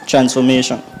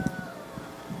Transformation.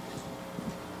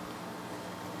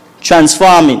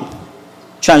 Transforming,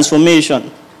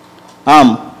 transformation,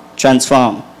 I'm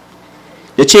transformed.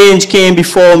 The change came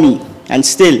before me, and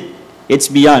still it's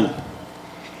beyond.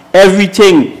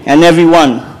 Everything and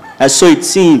everyone, as so it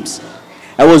seems,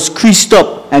 I was creased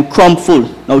up and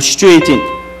crumpled, now straightened,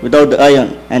 without the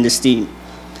iron and the steam.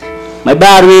 My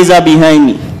bad ways are behind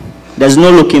me, there's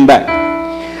no looking back.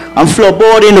 I'm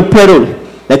floorboarding the pedal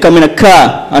like I'm in a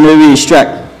car on a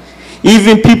racetrack.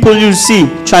 Even people you see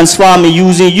transform me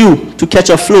using you to catch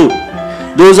a float.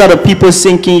 Those are the people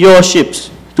sinking your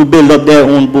ships to build up their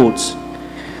own boats.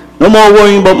 No more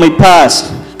worrying about my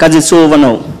past, cause it's over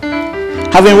now.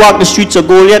 Haven't walked the streets of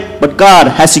gold yet, but God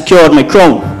has secured my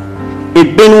crown.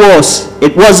 It been worse,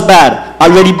 it was bad,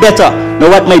 already better,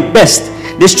 now at my best.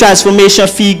 This transformation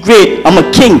feel great. I'm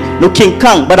a king, no King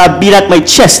Kong, but I beat at my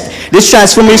chest. This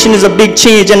transformation is a big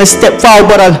change and a step forward,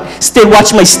 but I still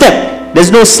watch my step. There's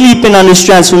no sleeping on this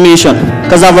transformation,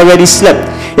 cause I've already slept.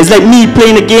 It's like me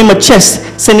playing a game of chess,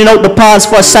 sending out the pawns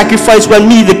for a sacrifice while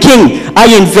me, the king, I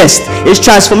invest. It's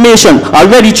transformation,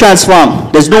 already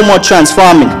transformed. There's no more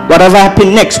transforming. Whatever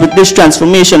happens next with this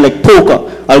transformation, like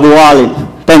poker, I'll go all in.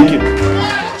 Thank you.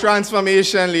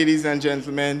 Transformation, ladies and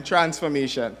gentlemen,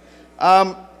 transformation.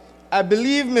 I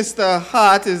believe Mr.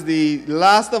 Hart is the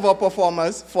last of our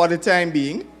performers for the time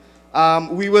being.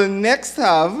 We will next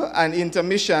have an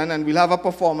intermission, and we'll have a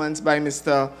performance by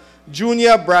Mr.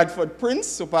 Junior Bradford Prince.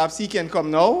 So perhaps he can come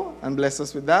now and bless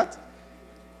us with that.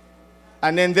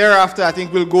 And then thereafter, I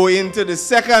think we'll go into the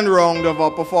second round of our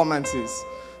performances.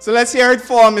 So let's hear it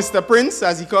for Mr. Prince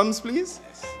as he comes, please.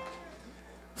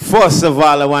 First of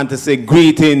all, I want to say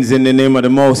greetings in the name of the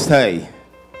Most High,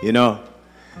 you know,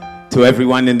 to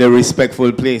everyone in their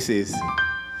respectful places.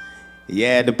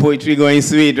 Yeah, the poetry going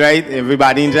sweet, right?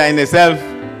 Everybody enjoying themselves?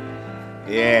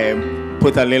 Yeah,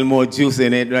 put a little more juice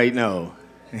in it right now.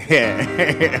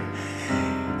 Yeah.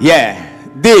 Yeah,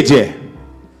 DJ.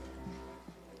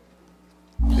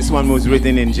 This one was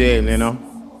written in jail, you know?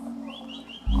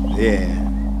 Yeah.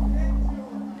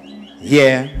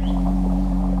 Yeah.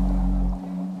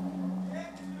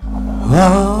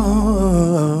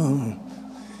 Oh,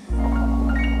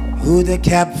 who the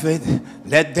cap fit,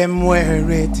 let them wear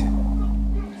it.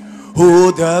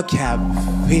 Who the cap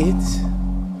fit,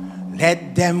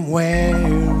 let them wear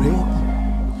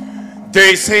it.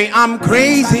 They say I'm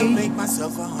crazy,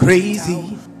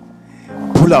 crazy.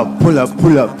 Pull up, pull up,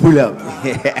 pull up, pull up.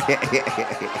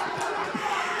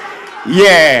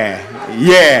 Yeah,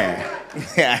 yeah.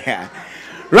 Yeah.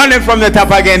 Run it from the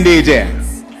top again, DJ.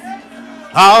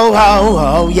 Oh, oh,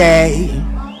 oh, yeah.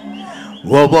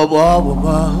 Whoa, whoa, whoa, whoa,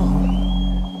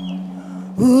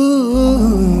 whoa.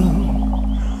 Ooh.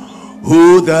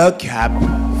 Who the cap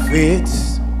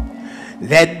fits,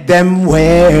 let them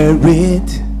wear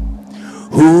it.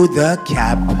 Who the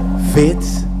cap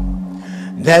fits,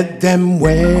 let them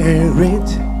wear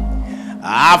it.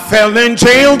 I fell in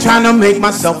jail trying to make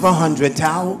myself 100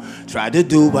 towel. Tried to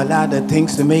do a lot of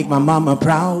things to make my mama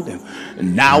proud.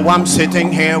 And now I'm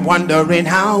sitting here wondering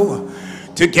how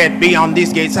to get beyond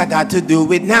these gates. I got to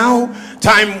do it now.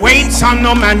 Time waits on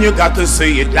no man, you got to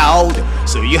say it loud.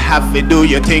 So you have to do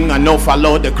your thing and no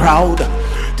follow the crowd.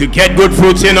 To get good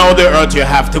fruits in all the earth you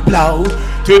have to plow.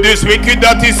 To this wicked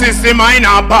dirty system I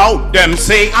not bow. Them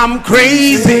say I'm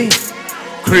crazy,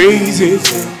 crazy.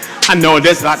 I know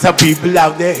there's lots of people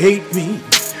out there hate me,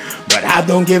 but I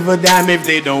don't give a damn if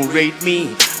they don't rate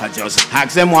me. I just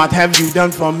ask them, what have you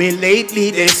done for me lately?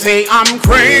 They say I'm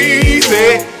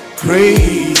crazy,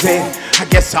 crazy. I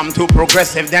guess I'm too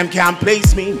progressive, them can't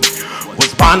place me.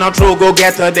 Was born a true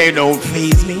go-getter, they don't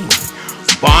faze me.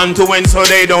 Born to win so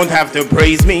they don't have to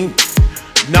praise me.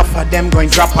 Enough of them going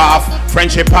drop off.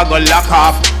 Friendship I go lock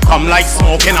off. Come like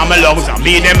smoke in my lungs and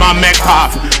me them a make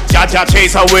off. Jaja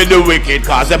chaser with the wicked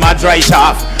cause them a dry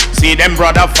shaft. See them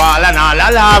brother fall and all I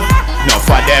laugh. Enough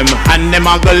of them and them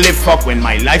a go lift up. When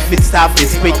my life is tough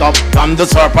is pick up. Come the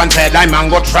serpent head I man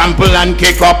go trample and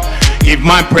kick up. Give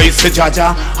my praise to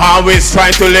Jaja, always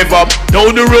try to live up.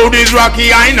 Though the road is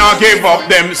rocky I not give up.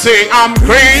 Them say I'm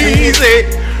crazy,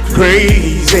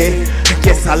 crazy. I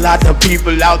guess a lot of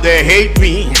people out there hate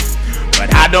me,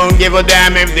 but I don't give a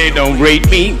damn if they don't rate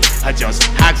me. I just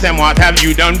ask them, what have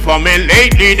you done for me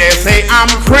lately? They say I'm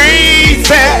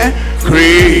crazy,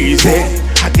 crazy.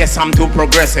 I guess I'm too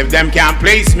progressive, them can't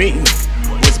place me.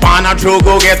 Was born a true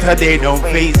go-getter, they don't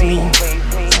faze me.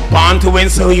 Born to win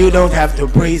so you don't have to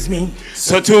praise me.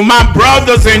 So to my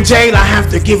brothers in jail I have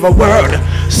to give a word.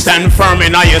 Stand firm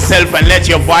in yourself and let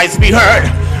your voice be heard.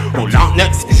 Hold on,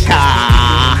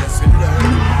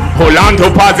 hold on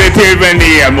to positive in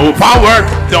the air, move forward.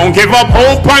 Don't give up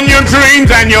hope on your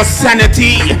dreams and your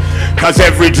sanity, cause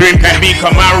every dream can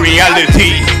become a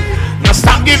reality. Now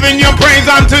stop giving your praise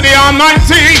unto the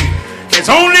Almighty. It's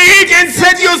only He can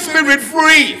set your spirit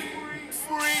free.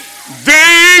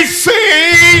 They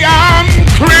say I'm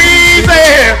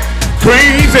crazy,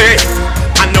 crazy.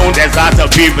 I know there's lots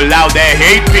of people out there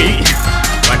hate me,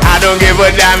 but I don't give a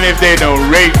damn if they don't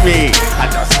rate me. I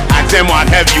just ask them, what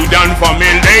have you done for me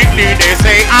lately? They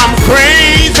say I'm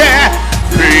crazy,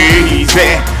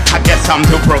 crazy. I guess I'm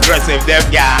too progressive, them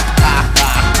yeah.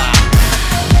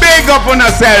 Big up on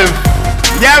yourself,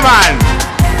 yeah man.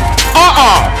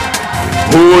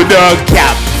 Who the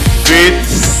cap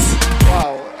fits?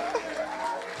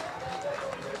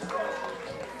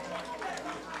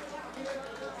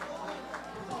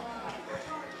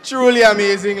 Truly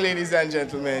amazing, ladies and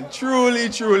gentlemen. Truly,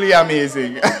 truly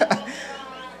amazing.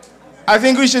 I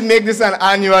think we should make this an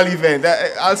annual event.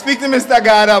 I'll speak to Mr.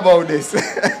 Gada about this.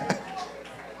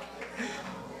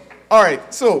 All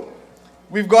right, so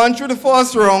we've gone through the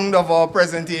first round of our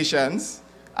presentations,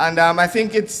 and I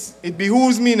think it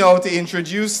behooves me now to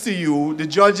introduce to you the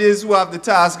judges who have the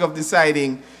task of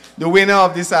deciding the winner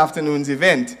of this afternoon's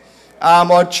event.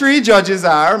 Our three judges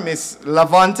are Miss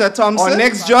Lavonta Thompson. Our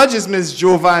next judge is Miss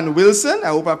Jovan Wilson. I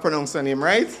hope I pronounced her name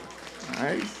right. All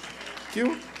right, thank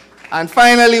you. And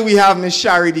finally, we have Miss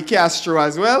Shari Di Castro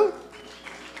as well.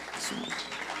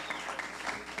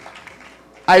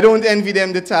 I don't envy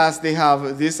them the task they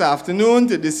have this afternoon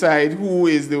to decide who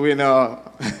is the winner,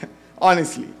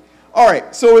 honestly. All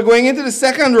right, so we're going into the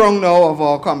second round now of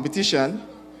our competition.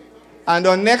 And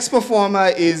our next performer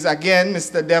is, again,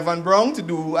 Mr. Devon Brown to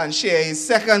do and share his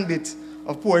second bit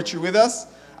of poetry with us.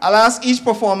 I'll ask each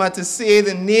performer to say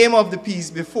the name of the piece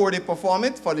before they perform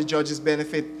it for the judges'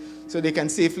 benefit so they can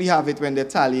safely have it when they're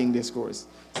tallying their scores.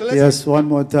 So yes, one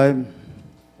more time,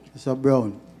 Mr.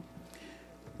 Brown.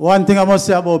 One thing I must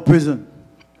say about prison,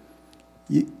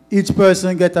 each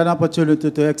person gets an opportunity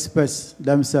to express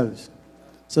themselves.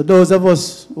 So those of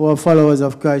us who are followers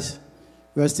of Christ,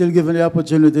 we are still given the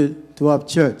opportunity to have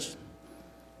church.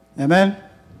 Amen?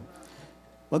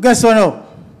 But guess what now?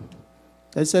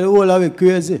 They say the whole of it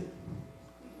crazy.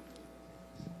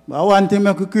 But one thing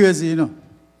make you crazy, you know.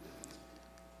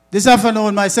 This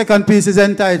afternoon, my second piece is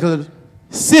entitled,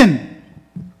 Sin.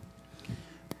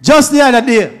 Just the other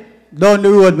day, down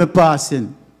the road me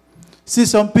passing, see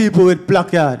some people with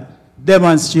placard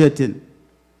demonstrating.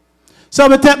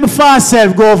 So I take my fast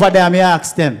self, go over there and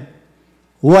ask them,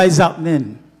 what is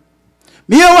happening?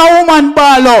 Me hear a woman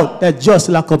bawl out that just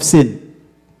lock up sin.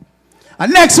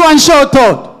 And next one shout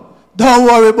out. Don't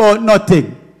worry about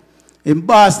nothing. Him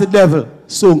boss the devil,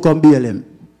 soon come bail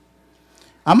him.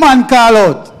 A man call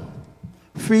out,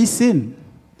 free sin.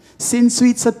 Sin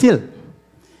sweet so till.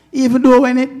 Even though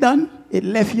when it done, it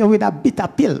left you with a bitter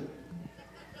pill.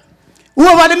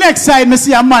 Over the next side, me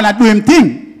see a man a do him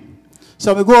thing.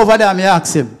 So we go over there and me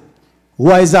ask him,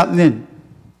 what is happening?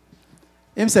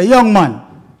 Him say, young man,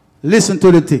 listen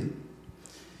to the thing.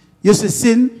 You see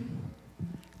sin,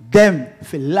 them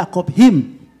fi lock up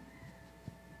him.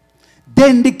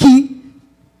 Then the key,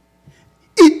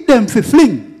 eat them fi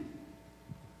fling.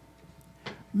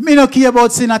 Me no care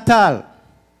about sin at all.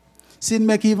 Sin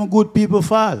make even good people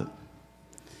fall.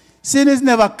 Sin is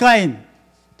never kind.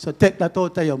 So take that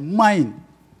out of your mind.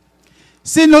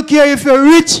 Sin no care if you're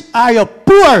rich or you're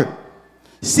poor.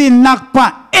 Sin knock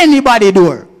on anybody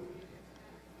door.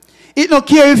 It no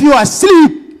care if you are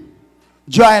asleep,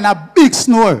 drawing a big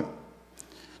snore.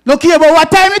 No care about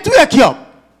what time it wake you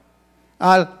up.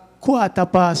 All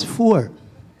 4:15.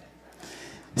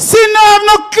 Sin no have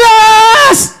no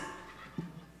class.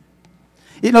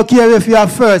 It no care if you are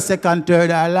first, second, third,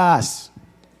 or last.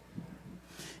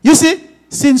 You see,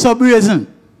 sin so brazen.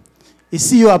 He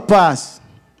see you a pass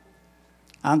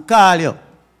and call you.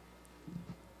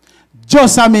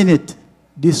 Just a minute,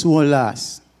 this won't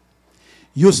last.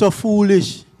 You're so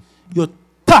foolish, you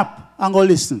tap and go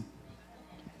listen.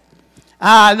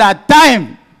 All that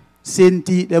time, sin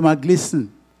teeth them a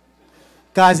glisten.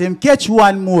 Because him catch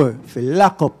one more for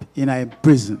lock up in a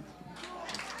prison.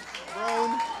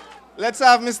 Let's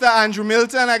have Mr. Andrew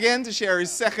Milton again to share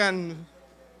his second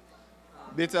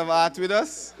bit of art with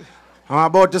us. I'm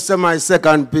about to say my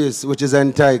second piece, which is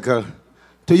entitled,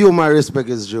 To You My Respect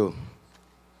Is Due.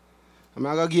 I'm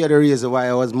going to give you the reason why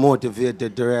I was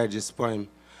motivated to write this poem.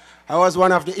 I was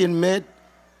one of the inmates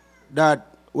that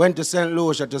went to St.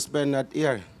 Lucia to spend that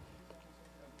year.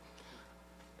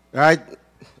 Right?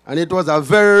 And it was a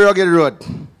very rugged road.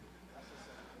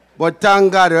 But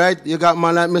thank God, right? You got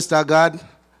man like Mr. God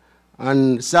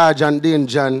and Sergeant Dean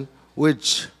John,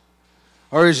 which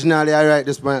originally I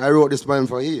wrote this poem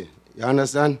for you. You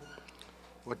understand?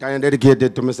 But I am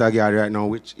dedicated to Mr. God right now,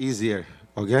 which is here.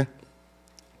 Okay?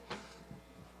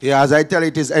 Yeah, as I tell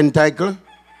it is entitled,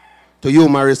 To You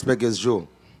My Respect Is Due.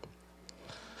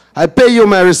 I pay you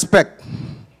my respect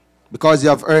because you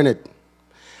have earned it.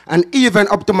 And even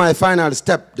up to my final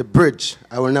step, the bridge,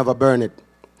 I will never burn it.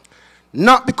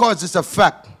 Not because it's a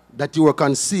fact that you were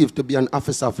conceived to be an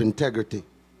officer of integrity,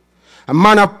 a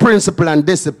man of principle and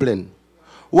discipline,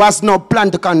 who has no plan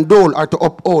to condole or to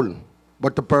uphold,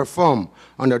 but to perform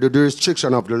under the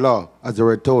restriction of the law, as they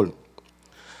were told.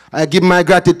 I give my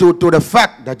gratitude to the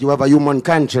fact that you have a human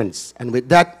conscience, and with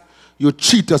that, you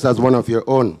treat us as one of your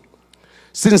own.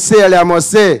 Sincerely, I must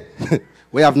say,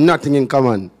 we have nothing in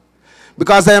common.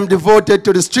 Because I am devoted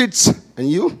to the streets,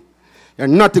 and you're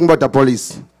nothing but a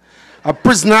police. A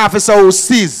prison officer who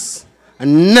sees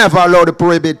and never allow the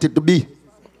prohibited to be.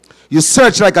 You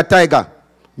search like a tiger,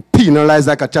 penalize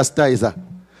like a chastiser,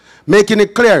 making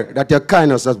it clear that your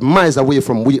kindness is miles away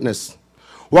from weakness.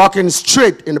 Walking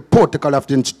straight in the protocol of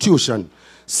the institution,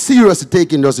 seriously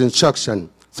taking those instructions,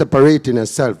 separating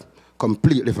yourself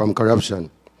completely from corruption.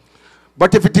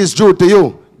 But if it is due to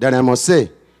you, then I must say,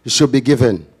 it should be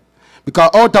given. Because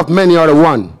out of many are the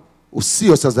one who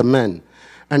see us as a man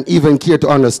and even care to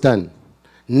understand.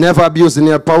 Never abusing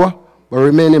your power, but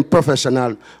remaining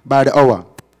professional by the hour.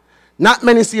 Not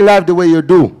many see life the way you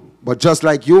do, but just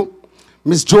like you,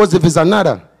 Miss Joseph is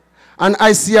another. And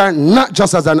I see her not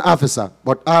just as an officer,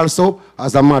 but also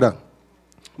as a mother.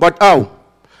 But how?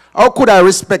 How could I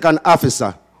respect an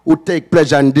officer who take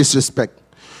pleasure in disrespect?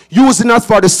 Using us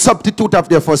for the substitute of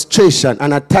their frustration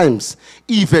and at times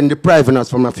even depriving us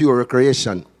from a few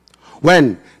recreation.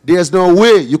 When there's no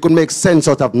way you could make sense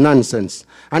out of nonsense.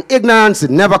 And ignorance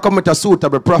never come with a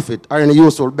suitable profit or any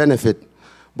useful benefit.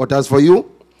 But as for you,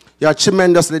 you are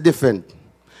tremendously different.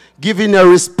 Giving your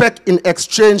respect in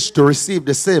exchange to receive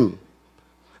the same.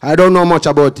 I don't know much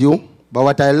about you, but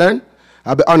what I learned,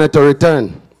 I'll be honored to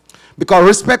return. Because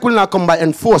respect will not come by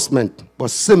enforcement,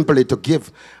 but simply to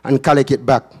give and collect it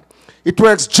back. It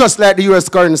works just like the US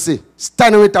currency,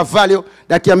 standing with a value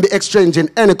that can be exchanged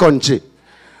in any country.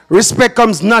 Respect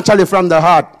comes naturally from the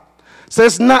heart. So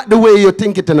it's not the way you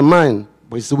think it in the mind,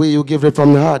 but it's the way you give it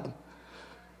from the heart.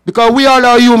 Because we all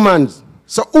are humans.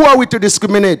 So who are we to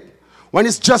discriminate when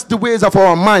it's just the ways of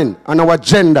our mind and our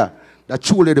gender that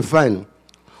truly define?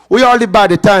 We all live by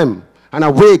the time and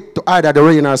awake to either the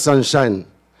rain or sunshine.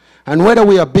 And whether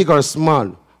we are big or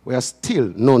small, we are still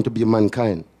known to be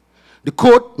mankind. The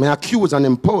court may accuse and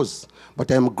impose,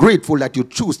 but I am grateful that you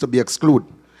choose to be excluded.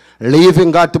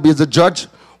 leaving God to be the judge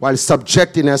while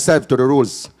subjecting yourself to the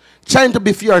rules, trying to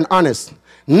be fair and honest,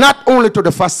 not only to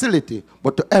the facility,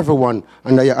 but to everyone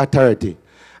under your authority.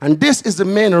 And this is the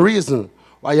main reason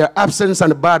why your absence on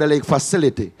the Border Lake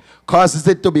facility causes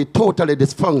it to be totally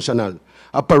dysfunctional,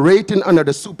 operating under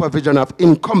the supervision of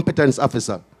incompetence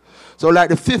officer. So like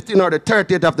the 15th or the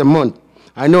 30th of the month,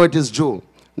 I know it is June.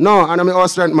 No, and I'm an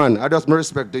Austrian man. I just my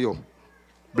respect to you.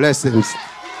 Blessings.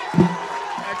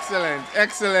 Excellent,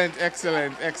 excellent,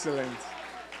 excellent, excellent.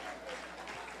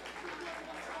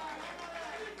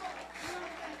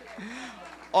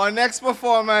 Our next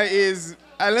performer is,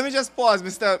 let me just pause.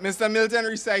 Mr. Milton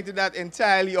recited that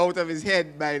entirely out of his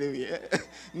head, by the way.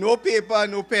 No paper,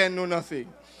 no pen, no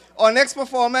nothing. Our next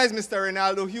performer is Mr.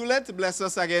 Ronaldo Hewlett to bless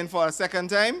us again for a second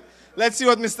time. Let's see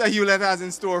what Mr. Hewlett has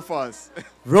in store for us.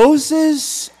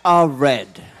 Roses are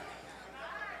red,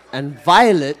 and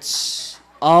violets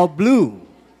are blue.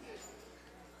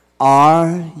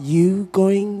 Are you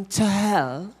going to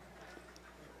hell?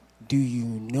 Do you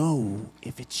know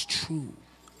if it's true?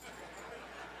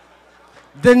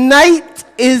 The night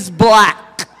is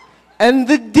black, and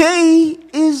the day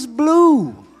is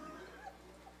blue.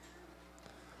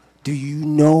 Do you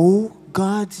know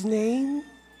God's name?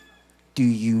 Do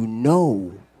you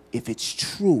know if it's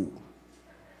true?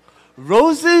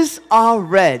 Roses are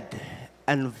red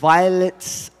and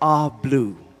violets are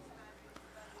blue.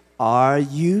 Are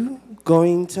you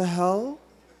going to hell?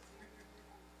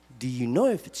 Do you know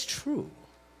if it's true?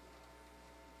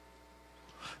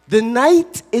 The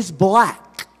night is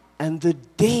black and the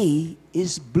day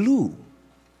is blue.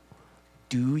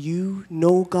 Do you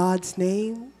know God's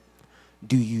name?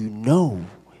 Do you know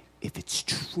if it's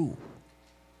true?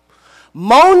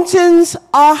 Mountains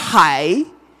are high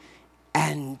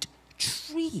and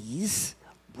trees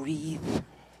breathe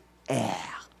air.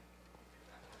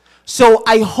 So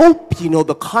I hope you know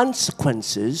the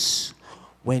consequences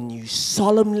when you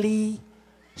solemnly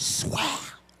swear.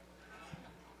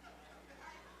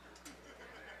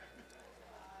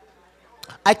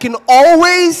 I can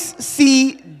always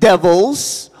see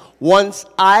devils once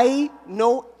I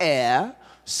know air,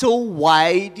 so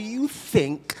why do you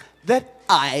think that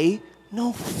I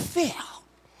know fear?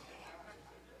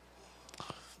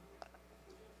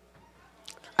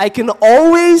 I can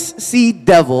always see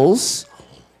devils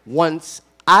once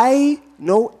I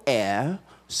know air,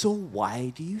 so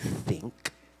why do you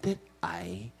think that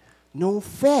I know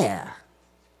fair?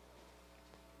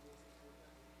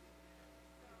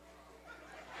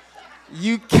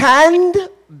 You can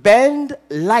bend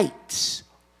light,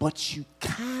 but you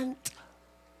can't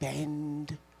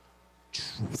bend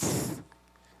truth.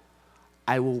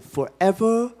 I will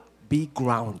forever be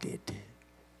grounded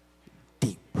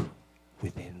deep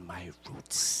within my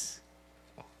roots.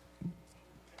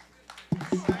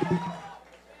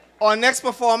 Our next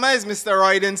performer is Mr.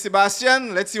 Royden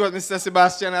Sebastian. Let's see what Mr.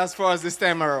 Sebastian has for us this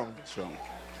time around. Sure.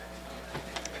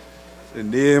 The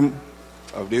name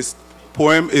of this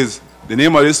poem is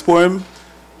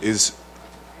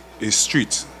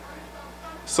Street.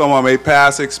 Some of my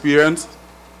past experience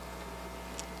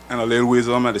and a little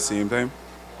wisdom at the same time.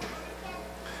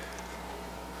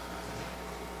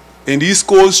 In these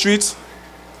cold streets,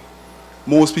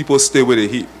 most people stay with the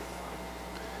heat.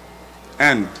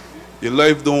 And your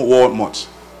life don't want much.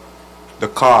 The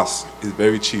cost is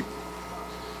very cheap.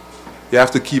 You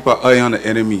have to keep an eye on the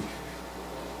enemy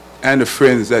and the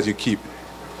friends that you keep.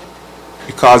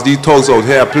 Because these thugs out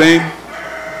here are playing,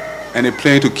 and they're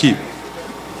playing to keep.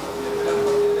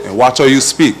 And watch how you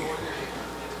speak.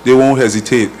 They won't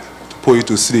hesitate to put you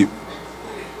to sleep.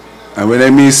 And when I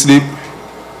mean sleep,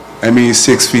 I mean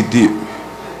 6 feet deep.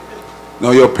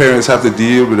 Now your parents have to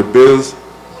deal with the bills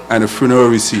and the funeral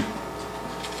receipt.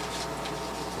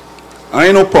 I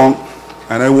ain't no punk,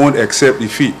 and I won't accept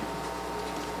defeat.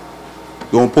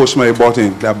 Don't push my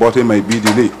button, that button might be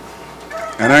delayed.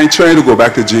 And I ain't trying to go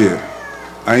back to jail.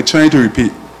 I ain't trying to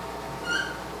repeat.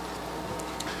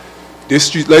 This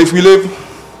street life we live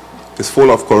is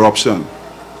full of corruption.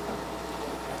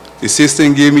 The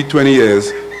system gave me 20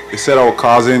 years. They said I was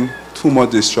causing too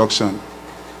much destruction.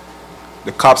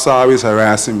 The cops are always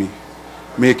harassing me,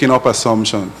 making up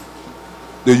assumptions.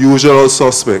 The usual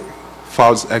suspect,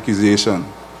 false accusation.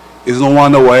 It's no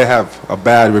wonder why I have a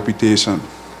bad reputation.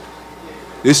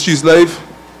 This street life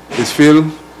is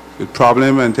filled with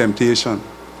problem and temptation.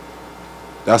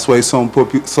 That's why some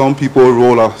people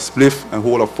roll a spliff and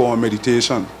hold a form of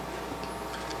meditation.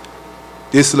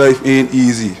 This life ain't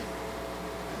easy.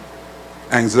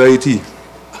 Anxiety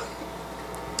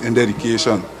and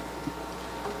dedication.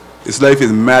 This life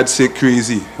is mad, sick,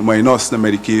 crazy, and minus the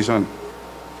medication.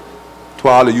 To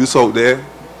all the youth out there,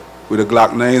 with the Glock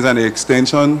 9s and the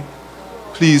extension,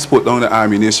 please put down the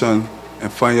ammunition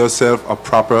and find yourself a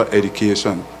proper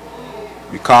education.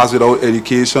 Because without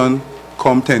education,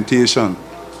 come temptation.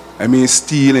 I mean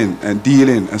stealing and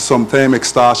dealing and sometimes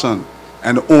extortion.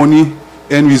 And the only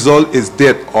end result is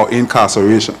death or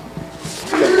incarceration.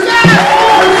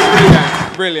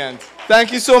 Brilliant.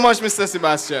 Thank you so much, Mr.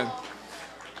 Sebastian.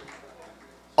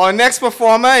 Our next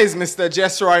performer is Mr.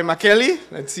 Jesroy McKelly.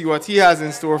 Let's see what he has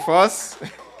in store for us.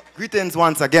 Greetings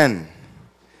once again.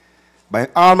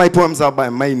 All my poems are by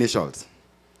my initials.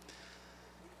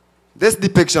 This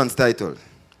depiction's titled,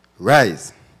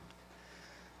 Rise.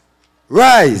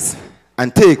 Rise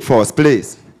and take first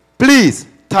place. Please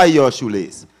tie your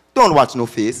shoelace. Don't watch no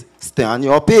face. Stay on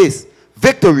your pace.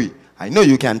 Victory, I know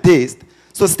you can taste.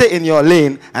 So stay in your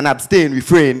lane and abstain,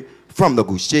 refrain from the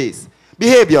goose chase.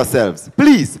 Behave yourselves.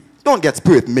 Please don't get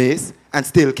spirit mace and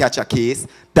still catch a case.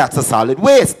 That's a solid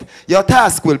waste. Your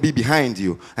task will be behind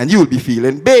you and you'll be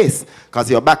feeling base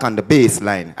because you're back on the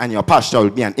baseline and your posture will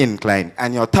be an incline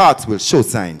and your thoughts will show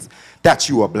signs that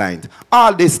you are blind.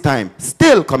 All this time,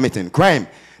 still committing crime.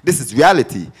 This is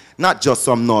reality, not just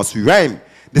some nursery rhyme.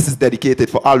 This is dedicated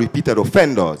for all repeated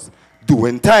offenders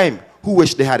doing time who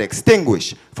wish they had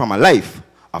extinguished from a life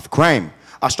of crime.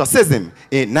 Ostracism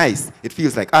ain't nice. It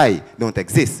feels like I don't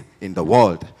exist in the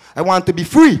world. I want to be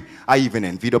free. I even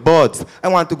envy the birds. I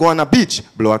want to go on a beach,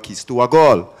 blow a kiss to a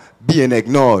girl. Being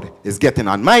ignored is getting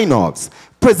on my nerves.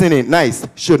 Prison ain't nice,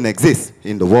 shouldn't exist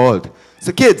in the world.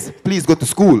 So kids, please go to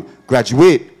school,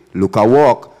 graduate, look a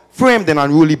walk. Framed in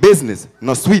unruly business,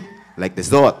 not sweet like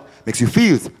dessert. Makes you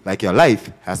feel like your life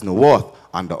has no worth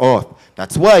on the earth.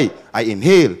 That's why I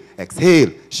inhale,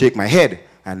 exhale, shake my head,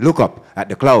 and look up at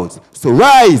the clouds. So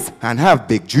rise and have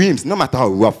big dreams. No matter how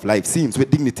rough life seems, with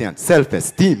dignity and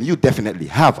self-esteem, you definitely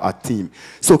have a team.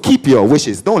 So keep your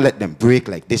wishes, don't let them break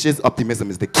like dishes. Optimism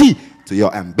is the key to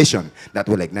your ambition that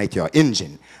will ignite your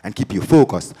engine and keep you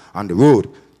focused on the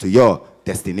road to your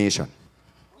destination.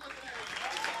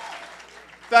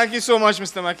 Thank you so much,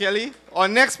 Mr. McKelly. Our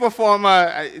next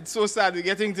performer, it's so sad we're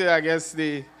getting to, I guess,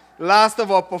 the last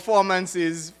of our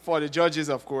performances for the judges,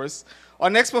 of course. Our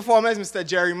next performer is Mr.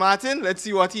 Jerry Martin. Let's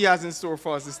see what he has in store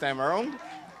for us this time around.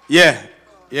 Yeah,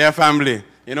 family.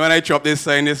 You know when I chop this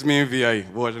sign, this means VI,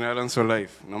 Virgin Islands for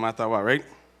life, no matter what, right?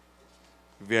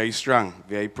 Very strong,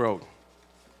 very proud.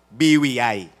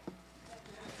 BWI.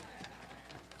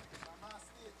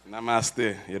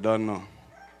 Namaste, you don't know.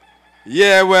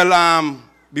 Yeah, well,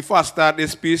 before I start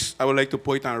this piece, I would like to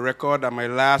put on record that my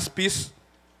last piece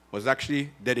was actually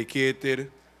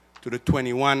dedicated to the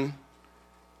 21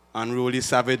 unruly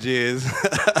savages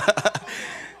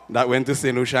that went to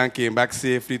St. Lucia and came back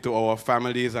safely to our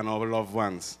families and our loved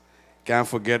ones. Can't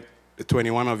forget the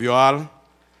 21 of you all.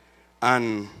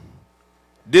 And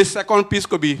this second piece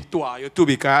could be to you too,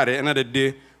 because at the end of the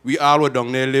day, we all were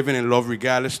down there living in love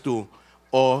regardless to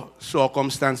our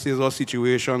circumstances or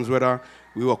situations, whether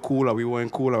we were cool or we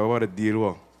weren't cool or what the deal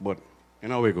was. But you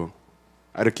know we go.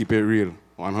 I had to keep it real.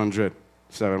 100,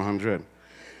 700.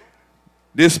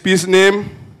 This piece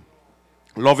name,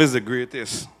 Love is the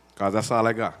Greatest, because that's all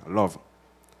I got, love.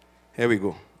 Here we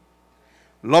go.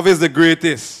 Love is the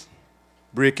greatest,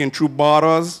 breaking through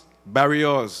borders,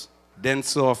 barriers, dense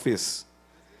surface.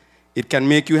 It can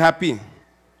make you happy.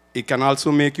 It can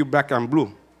also make you black and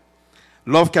blue.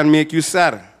 Love can make you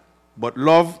sad, but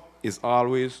love is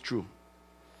always true.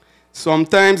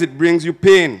 Sometimes it brings you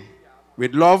pain.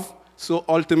 With love, so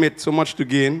ultimate, so much to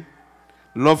gain.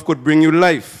 Love could bring you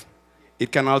life.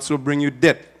 It can also bring you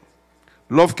death.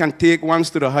 Love can take one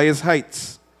to the highest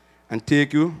heights and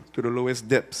take you to the lowest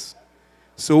depths.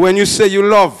 So when you say you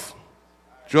love,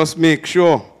 just make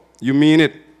sure you mean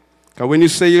it. Because when you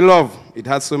say you love, it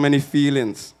has so many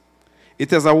feelings.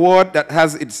 It is a word that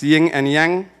has its yin and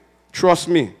yang. Trust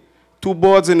me, 2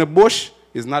 birds in a bush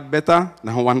is not better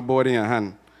than 1 bird in your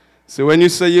hand. So when you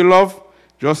say you love,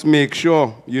 just make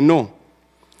sure you know.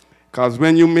 Because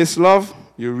when you miss love,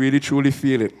 you really truly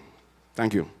feel it.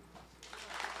 Thank you.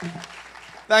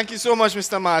 Thank you so much,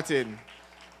 Mr. Martin.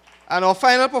 And our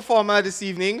final performer this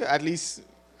evening, at least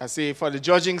I say for the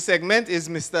judging segment, is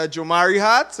Mr. Jomari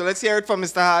Hart. So let's hear it from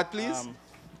Mr. Hart, please.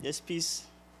 This piece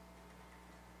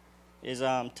is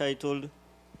titled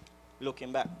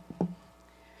Looking Back.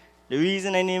 The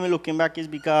reason I name it Looking Back is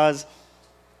because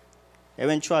I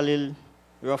went through a little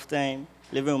rough time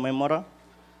living with my mother.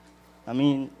 I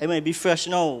mean, it may be fresh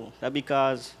now, that's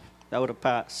because that would have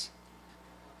passed.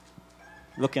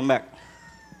 Looking back.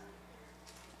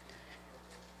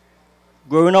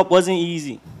 Growing up wasn't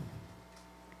easy.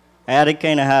 I had it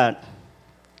kind of hard.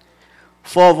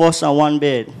 4 of us on 1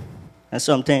 bed, and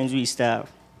sometimes we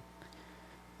starve.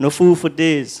 No food for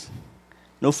days.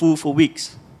 No food for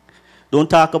weeks. Don't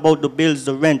talk about the bills,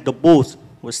 the rent, the both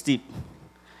was steep.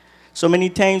 So many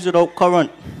times without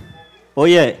current. Oh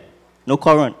yeah, no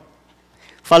current.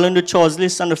 Following the chores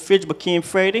list on the fridge became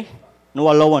Friday,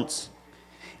 no allowance.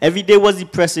 Every day was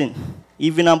depressing,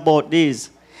 even on bad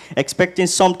days. Expecting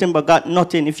something but got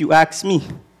nothing, if you ask me.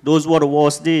 Those were the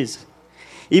worst days.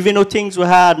 Even though things were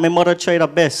hard, my mother tried her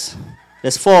best.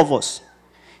 There's 4 of us,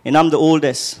 and I'm the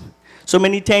oldest. So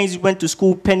many times we went to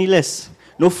school penniless.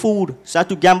 No food, so I had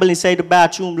to gamble inside the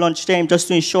bathroom lunchtime just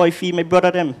to ensure I feed my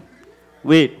brother them.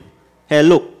 Wait, hey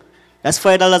look, that's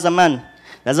 $5 a man.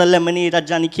 That's a lemonade at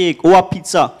Johnny Cake, or a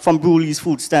pizza from Brewley's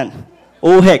food stand.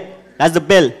 Oh heck, that's the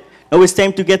bell. Now it's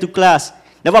time to get to class.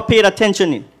 Never paid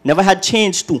attention in, never had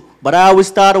change to, but I always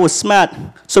thought I was smart.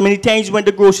 So many times we went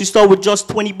to the grocery store with just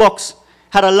 20 bucks.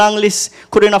 Had a long list,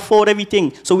 couldn't afford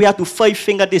everything, so we had to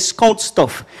 5-finger discount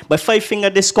stuff. By 5-finger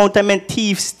discount, I meant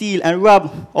thief, steal, and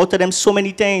rob out of them so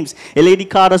many times. A lady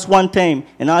called us one time,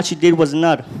 and all she did was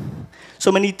nod.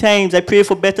 So many times, I prayed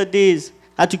for better days.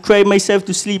 I had to cry myself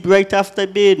to sleep right after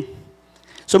bed.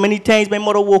 So many times, my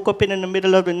mother woke up in the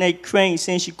middle of the night crying,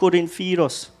 saying she couldn't feed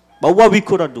us. But what we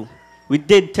could have done, we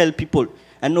did tell people,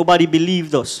 and nobody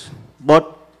believed us.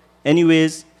 But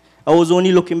anyways, I was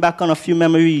only looking back on a few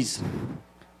memories.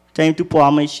 Time to pour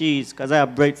on my shades, because I have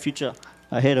a bright future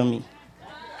ahead of me.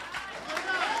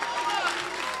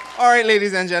 All right,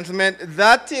 ladies and gentlemen,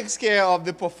 that takes care of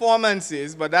the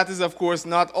performances, but that is, of course,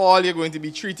 not all you're going to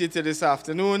be treated to this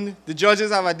afternoon. The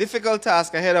judges have a difficult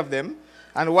task ahead of them,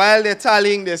 and while they're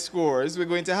tallying their scores, we're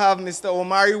going to have Mr.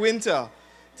 Omari Winter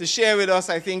to share with us,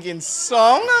 I think, in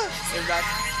song.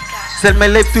 Sell my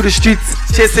life to the streets,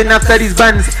 chasing after these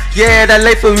bands. Yeah, that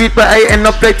life of weed, but I end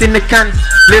up right in the can.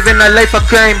 Living a life of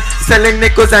crime, selling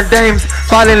nickels and dimes.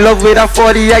 Fall in love with a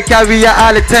 40, I carry her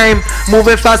all the time.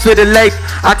 Moving fast with the life,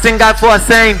 asking God for a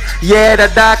sign. Yeah,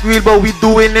 the dark real, but we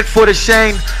doing it for the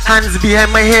shine. Hands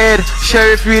behind my head,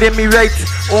 sheriff reading me right.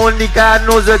 Only God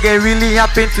knows what can really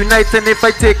happen tonight. And if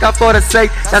I take off for the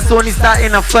sight, that's only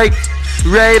starting a fight.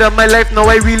 Right on my life, now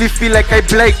I really feel like I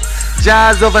blight.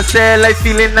 Jazz of a cell, I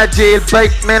feel in a jail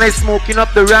bite. Man, I smoking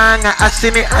up the wrong, I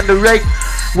ashing it on the right.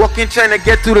 Walking trying to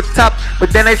get to the top,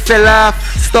 but then I fell off.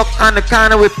 Stuck on the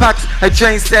corner with packs, I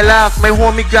try and sell off. My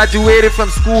homie graduated from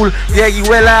school, yeah, he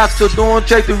well off. So don't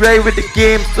try to ride with the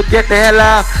game, so get the hell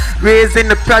off. Raised in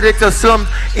the project or slums,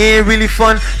 ain't really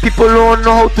fun. People don't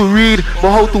know how to read, but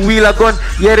how to wheel a gun.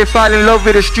 Yeah, they fall in love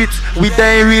with the streets, we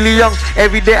dying really young.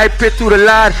 Every day I pray to the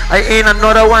Lord, I ain't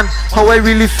another one. How I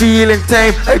really feel in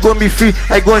time, I gon' be free.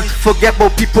 I gon' forget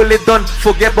about people they done,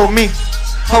 forget about me.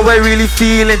 How I really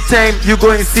feel in time, you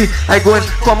go and see. I go and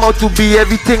come out to be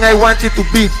everything I wanted to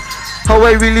be. How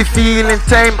I really feel in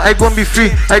time, I gon' be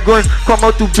free. I go and come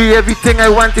out to be everything I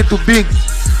wanted to be.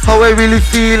 How I really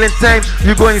feel in time,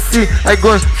 you go and see. I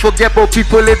go and forget about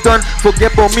people they done,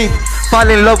 forget about me. Fall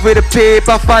in love with the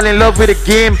paper, fall in love with the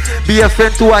game. Be a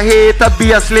friend to a hater,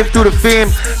 be a slave to the fame.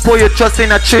 Put your trust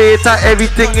in a traitor,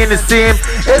 everything in the same.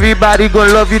 Everybody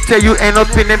gon' love you till you end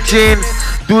up in them chains.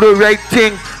 Do the right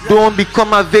thing, don't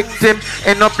become a victim.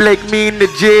 End up like me in the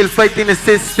jail, fighting the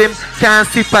system. Can't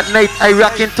sleep at night, I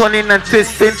rocking, turning and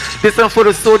twisting. This one for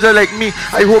the soldier like me,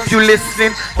 I hope you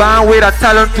listening. Born with a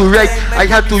talent to write, I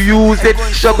had to use it.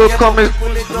 Struggle coming,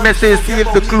 message, see if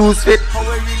the clues fit.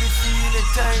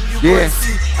 Yeah,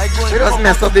 it doesn't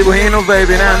mess up, they go ain't no vibe,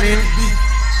 you know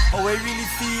what I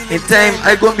mean? In time,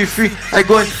 I gon' be free, I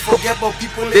gon' forget about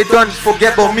people, they don't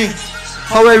forget about me.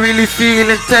 How I really feel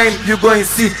in time, you go and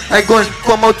see. I go and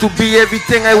come out to be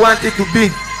everything I wanted to be.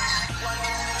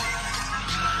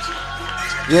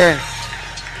 Yeah,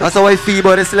 that's how I feel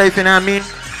about this life, you know what I mean?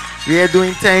 We are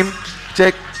doing time,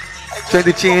 check, trying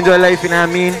to change our life, you know what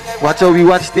I mean? Watch how we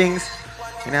watch things,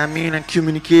 you know what I mean? And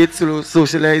communicate,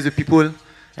 socialize with people, you know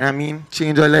what I mean?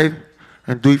 Change our life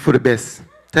and do it for the best.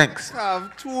 Thanks. We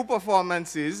have 2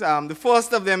 performances. The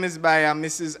first of them is by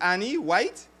Mrs. Annie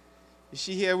White. Is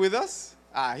she here with us?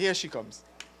 Ah, here she comes.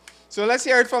 So let's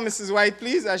hear it from Mrs. White,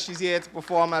 please, as she's here to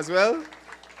perform as well,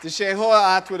 to share her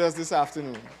art with us this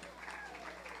afternoon.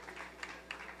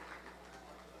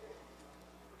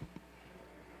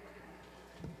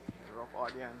 Rough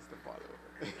audience to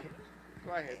follow.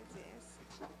 Go ahead.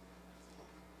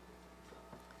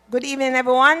 Good evening,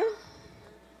 everyone.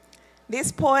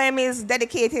 This poem is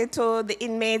dedicated to the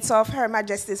inmates of Her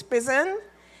Majesty's prison,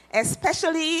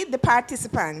 especially the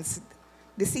participants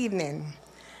this evening.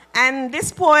 And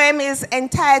this poem is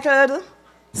entitled,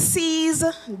 Seize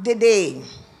the Day.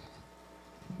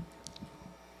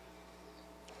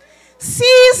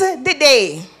 Seize the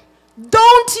day.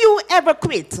 Don't you ever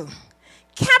quit.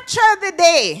 Capture the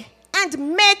day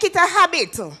and make it a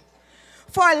habit.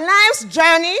 For life's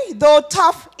journey, though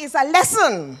tough, is a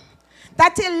lesson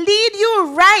that will lead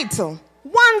you right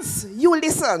once you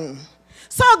listen.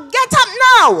 So get up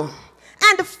now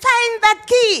and find that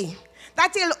key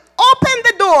that will open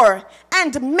the door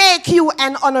and make you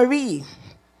an honoree.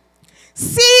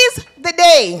 Seize the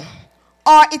day,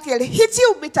 or it will hit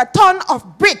you with a ton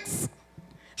of bricks.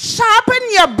 Sharpen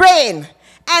your brain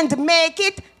and make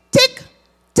it tick,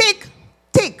 tick,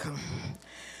 tick.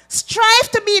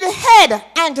 Strive to be the head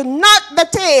and not the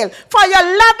tail, for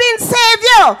your loving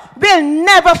Savior will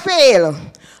never fail.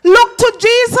 Look to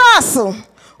Jesus,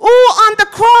 who on the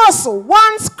cross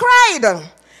once cried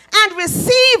and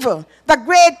received the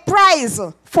great prize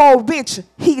for which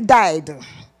he died.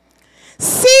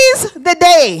 Seize the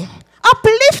day,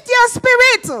 uplift your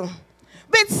spirit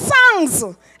with songs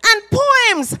and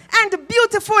poems and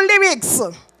beautiful lyrics.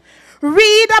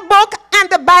 Read a book and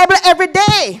the Bible every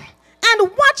day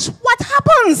and watch what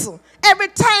happens every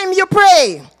time you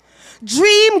pray.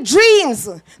 Dream dreams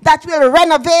that will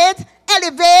renovate,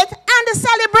 elevate, and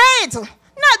celebrate,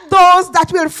 not those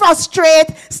that will frustrate,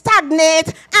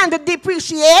 stagnate, and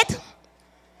depreciate.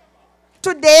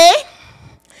 Today,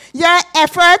 your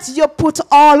efforts you put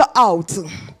all out.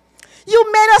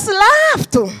 You made us laugh,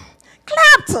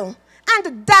 clapped,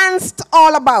 and danced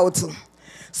all about.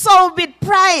 So with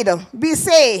pride, we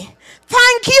say,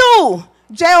 thank you,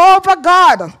 Jehovah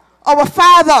God, our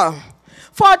Father,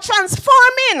 for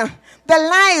transforming the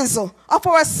lives of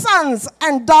our sons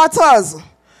and daughters,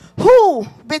 who,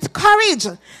 with courage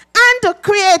and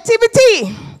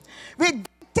creativity,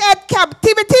 rejected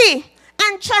captivity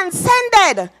and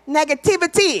transcended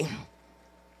negativity,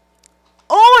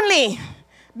 only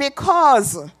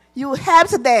because you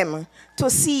helped them to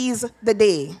seize the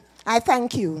day. I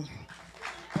thank you.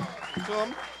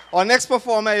 Our next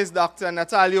performer is Dr.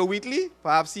 Natalia Wheatley.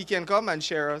 Perhaps he can come and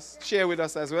share with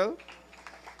us as well.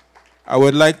 I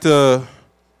would like to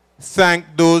thank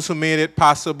those who made it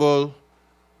possible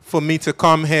for me to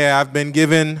come here. I've been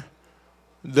given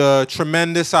the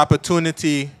tremendous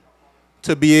opportunity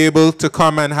to be able to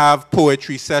come and have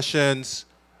poetry sessions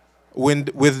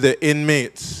with the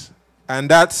inmates. And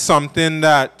that's something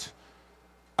that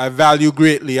I value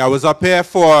greatly. I was up here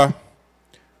for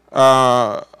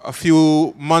a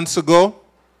few months ago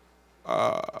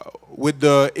with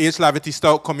the H. Lavity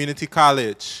Stout Community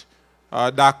College.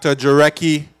 Dr.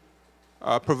 Jarecki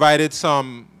provided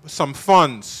some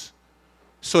funds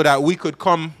so that we could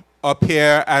come up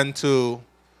here and to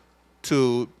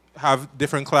have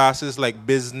different classes like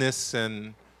business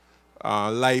and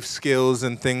life skills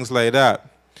and things like that.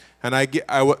 And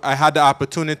I had the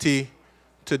opportunity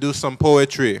to do some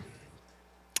poetry.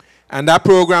 And that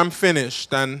program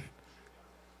finished, and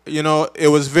you know, it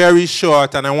was very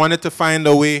short, and I wanted to find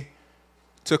a way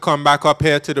to come back up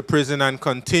here to the prison and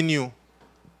continue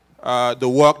the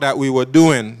work that we were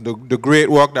doing, the great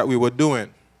work that we were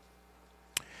doing.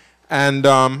 And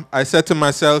I said to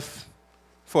myself,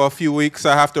 for a few weeks,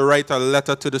 I have to write a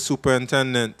letter to the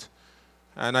superintendent,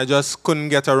 and I just couldn't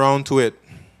get around to it.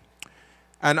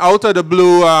 And out of the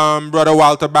blue, Brother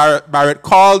Walter Barrett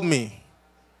called me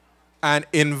and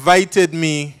invited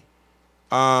me,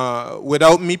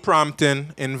 without me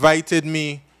prompting, invited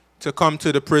me to come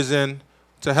to the prison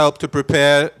to help to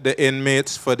prepare the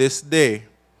inmates for this day.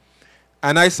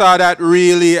 And I saw that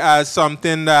really as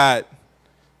something that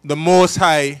the Most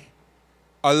High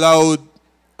allowed,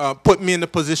 put me in the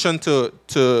position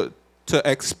to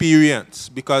experience,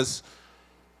 because,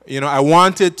 you know, I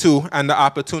wanted to, and the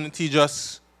opportunity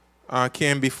just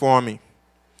came before me.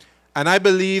 And I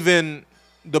believe in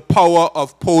the power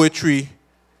of poetry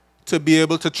to be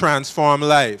able to transform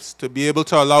lives, to be able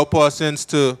to allow persons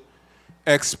to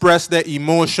express their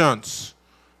emotions,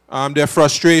 their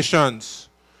frustrations,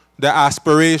 their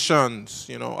aspirations,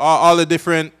 you know, all the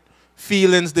different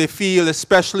feelings they feel,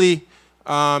 especially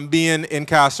being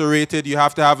incarcerated. You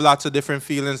have to have lots of different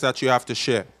feelings that you have to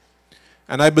share.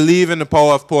 And I believe in the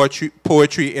power of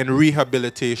poetry in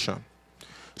rehabilitation.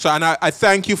 So, and I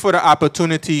thank you for the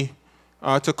opportunity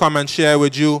to come and share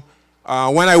with you.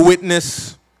 When I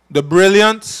witness the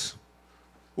brilliance,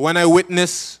 when I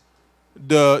witness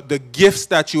the gifts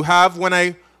that you have, when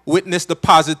I witness the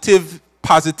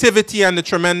positivity and the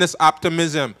tremendous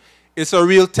optimism, it's a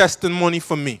real testimony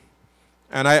for me.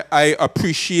 And I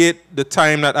appreciate the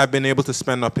time that I've been able to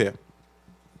spend up here.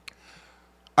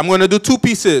 I'm going to do two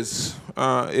pieces,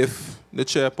 if the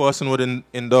chairperson would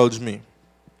indulge me.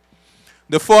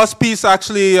 The first piece,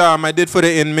 actually, I did for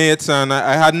the inmates, and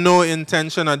I had no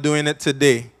intention of doing it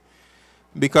today,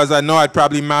 because I know I'd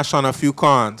probably mash on a few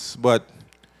cons. But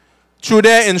through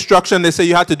their instruction, they say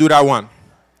you had to do that one.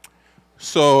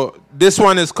 So this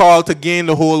one is called To Gain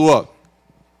the Whole World.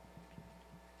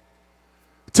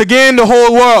 To gain the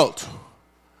whole world,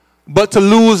 but to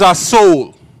lose our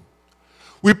soul.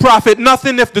 We profit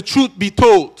nothing if the truth be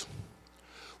told.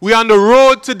 We on the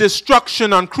road to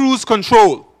destruction on cruise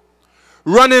control,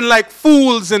 running like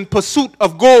fools in pursuit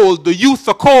of gold. The youth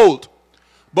are cold,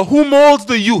 but who molds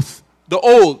the youth? The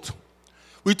old.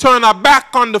 We turn our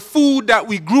back on the food that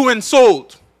we grew and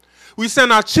sold. We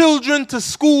send our children to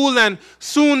school and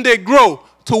soon they grow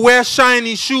to wear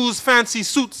shiny shoes, fancy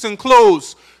suits and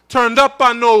clothes, turned up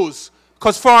our nose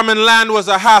because farming land was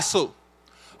a hassle.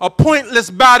 A pointless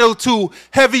battle too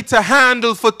heavy to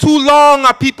handle. For too long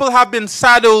our people have been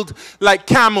saddled like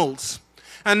camels.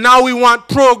 And now we want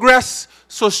progress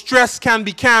so stress can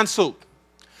be cancelled.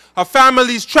 Our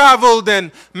families traveled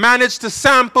and managed to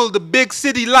sample the big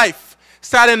city life.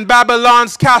 Sat in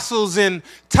Babylon's castles,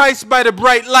 enticed by the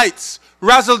bright lights,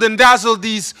 razzled and dazzled,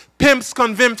 these pimps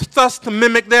convinced us to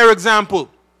mimic their example.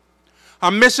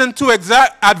 Our mission to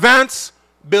advance,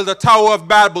 build a Tower of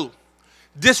Babel.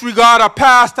 Disregard our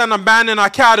past and abandon our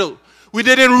cattle. We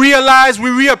didn't realize we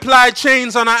reapplied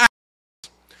chains on our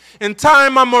ankles. In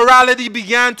time, our morality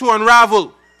began to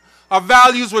unravel. Our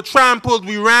values were trampled.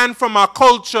 We ran from our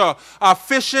culture, our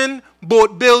fishing,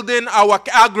 boat building, our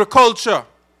agriculture.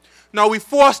 Now we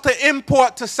forced to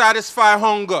import to satisfy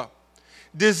hunger.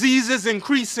 Diseases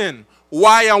increasing.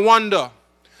 Why, I wonder?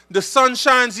 The sun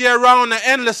shines year-round, an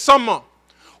endless summer.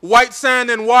 White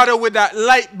sand and water with that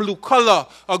light blue color.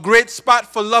 A great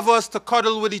spot for lovers to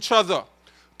cuddle with each other.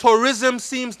 Tourism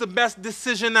seems the best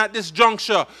decision at this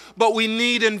juncture, but we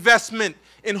need investment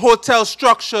in hotel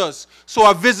structures so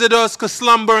our visitors could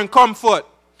slumber in comfort.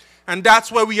 And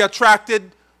that's where we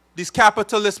attracted these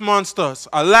capitalist monsters.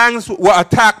 Our lands were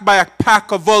attacked by a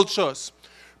pack of vultures.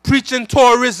 Preaching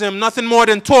tourism, nothing more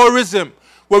than tourism,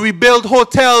 where we build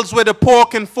hotels where the poor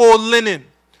can fold linen.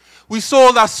 We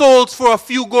sold our souls for a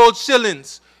few gold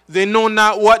shillings. They know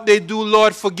not what they do,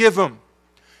 Lord, forgive them.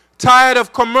 Tired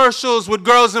of commercials with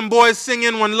girls and boys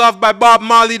singing When Loved by Bob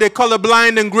Marley, they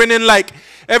colorblind and grinning like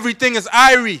everything is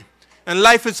irie and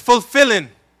life is fulfilling.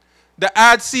 The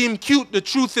ads seem cute, the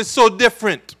truth is so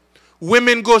different.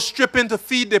 Women go stripping to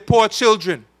feed their poor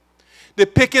children. They're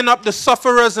picking up the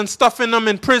sufferers and stuffing them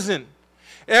in prison.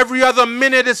 Every other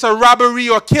minute it's a robbery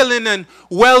or killing, and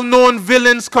well-known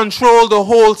villains control the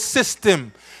whole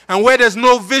system. And where there's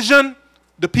no vision,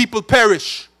 the people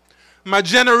perish. My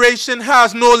generation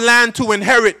has no land to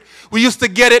inherit. We used to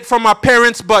get it from our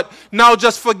parents, but now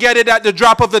just forget it at the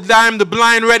drop of the dime, the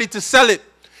blind ready to sell it.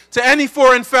 To any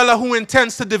foreign fella who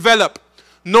intends to develop.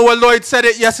 Noah Lloyd said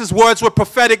it, yes, his words were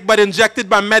prophetic, but injected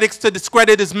by medics to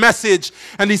discredit his message.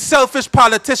 And these selfish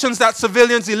politicians that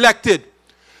civilians elected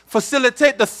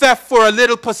facilitate the theft for a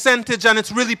little percentage, and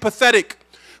it's really pathetic.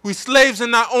 We slaves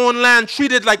in our own land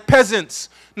treated like peasants,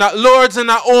 not lords in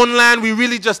our own land, we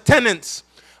really just tenants.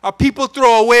 Our people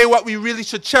throw away what we really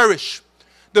should cherish.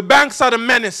 The banks are the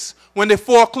menace when they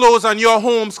foreclose on your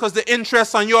homes because the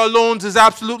interest on your loans is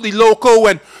absolutely loco,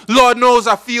 and Lord knows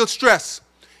I feel stress.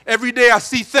 Every day I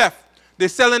see theft. They're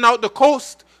selling out the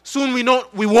coast. Soon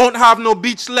we won't have no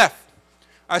beach left.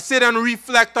 I sit and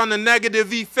reflect on the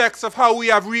negative effects of how we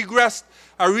have regressed.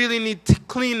 I really need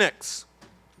Kleenex.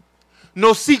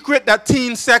 No secret that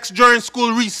teen sex during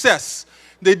school recess.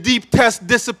 They deep test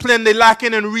discipline, they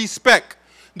lacking in respect.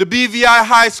 The BVI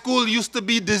high school used to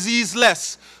be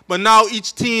diseaseless, but now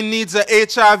each teen needs a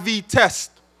HIV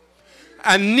test.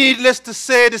 And needless to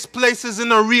say, this place is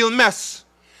in a real mess.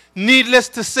 Needless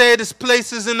to say, this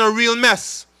place is in a real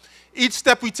mess. Each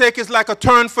step we take is like a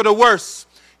turn for the worse.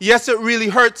 Yes, it really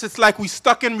hurts. It's like we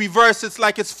stuck in reverse. It's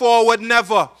like it's forward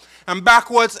never and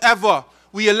backwards ever.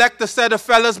 We elect a set of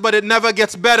fellas, but it never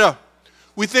gets better.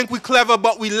 We think we're clever,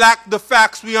 but we lack the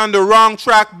facts. We on the wrong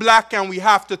track, black, and we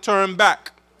have to turn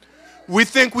back. We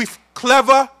think we're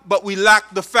clever, but we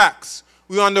lack the facts.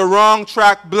 We're on the wrong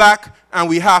track, black, and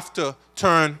we have to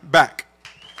turn back.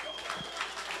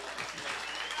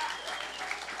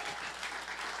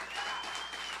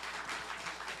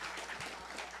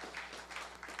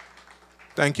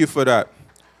 Thank you for that.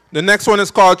 The next one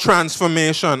is called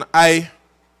Transformation. I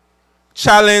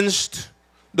challenged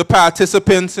the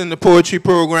participants in the poetry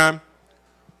program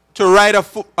to write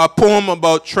a poem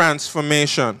about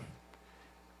transformation.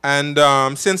 And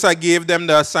since I gave them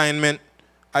the assignment,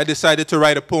 I decided to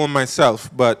write a poem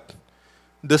myself. But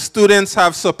the students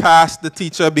have surpassed the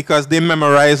teacher because they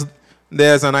memorized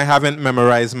theirs and I haven't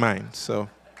memorized mine. So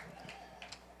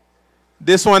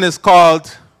this one is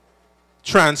called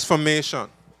Transformation.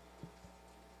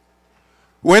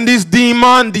 When these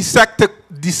demon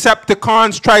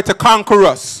Decepticons try to conquer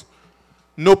us,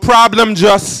 No problem,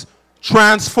 just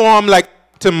transform like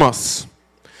Optimus.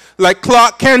 Like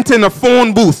Clark Kent in a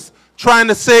phone booth trying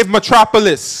to save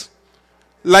Metropolis.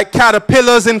 Like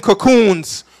caterpillars in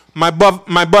cocoons, my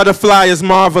butterfly is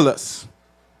marvelous.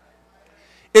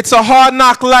 It's a hard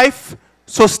knock life,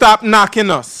 so stop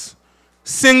knocking us.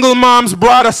 Single moms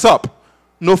brought us up,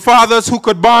 no fathers who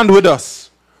could bond with us.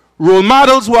 Role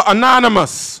models were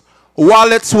anonymous,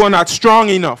 wallets were not strong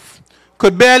enough.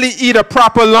 Could barely eat a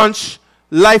proper lunch,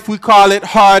 life we call it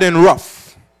hard and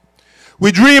rough.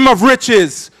 We dream of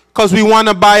riches, cause we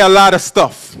wanna buy a lot of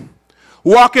stuff.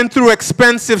 Walking through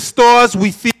expensive stores,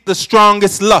 we feel the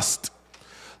strongest lust.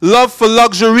 Love for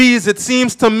luxuries, it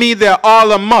seems to me they're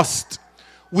all a must.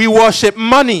 We worship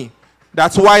money,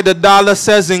 that's why the dollar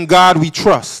says in God we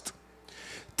trust.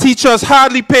 Teachers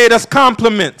hardly paid us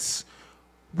compliments.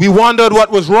 We wondered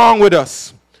what was wrong with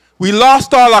us. We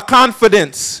lost all our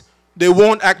confidence. They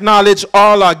won't acknowledge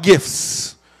all our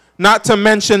gifts, not to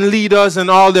mention leaders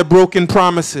and all their broken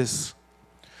promises.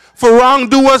 For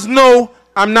wrongdoers, no,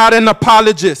 I'm not an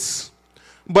apologist,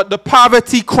 but the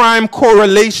poverty-crime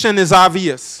correlation is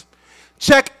obvious.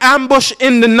 Check Ambush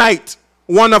in the Night,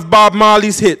 one of Bob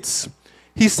Marley's hits.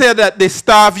 He said that they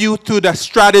starve you through the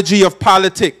strategy of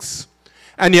politics.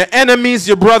 And your enemy's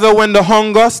your brother when the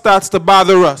hunger starts to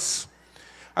bother us.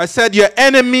 I said your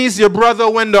enemy's your brother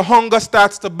when the hunger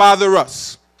starts to bother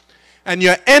us. And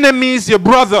your enemy's your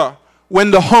brother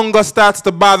when the hunger starts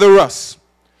to bother us.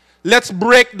 Let's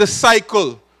break the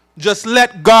cycle. Just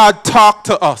let God talk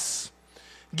to us.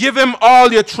 Give him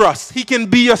all your trust. He can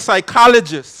be your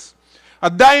psychologist. A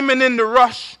diamond in the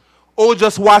rush, oh,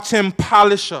 just watch him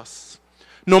polish us.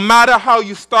 No matter how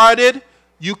you started,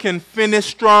 you can finish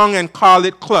strong and call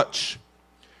it clutch.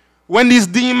 When these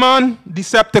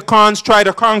Decepticons try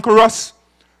to conquer us,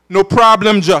 no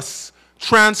problem, just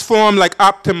transform like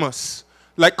Optimus.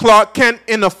 Like Clark Kent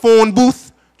in a phone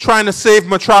booth trying to save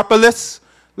Metropolis.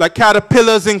 Like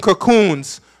caterpillars in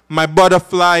cocoons. My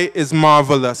butterfly is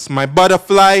marvelous. My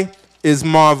butterfly is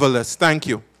marvelous. Thank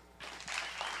you.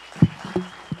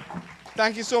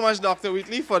 Thank you so much, Dr.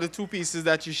 Whitley, for the two pieces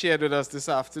that you shared with us this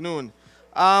afternoon.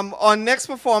 Our next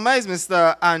performer is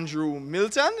Mr. Andrew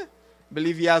Milton. I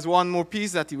believe he has one more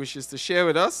piece that he wishes to share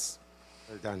with us.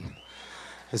 Well done.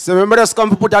 So remember, just come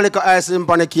to put a little icing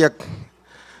on the cake.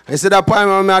 I see that poem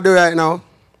I'm going to do right now.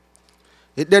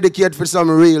 It dedicated for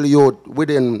some real youth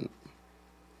within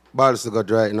Balsagot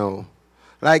right now.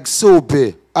 Like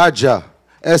Soapy, Aja,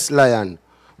 S-Lion.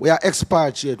 We are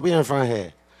expatriate. We ain't from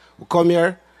here. We come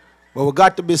here, but we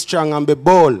got to be strong and be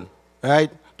bold, right?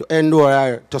 To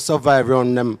endure, to survive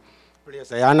around them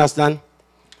places. You understand?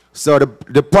 So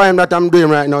the poem that I'm doing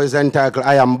right now is entitled,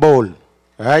 I Am Bold,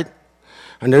 right?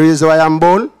 And the reason why I'm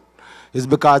bold is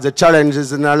because the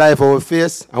challenges in our life we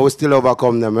face and we still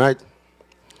overcome them, right?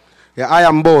 Yeah, I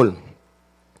am bold.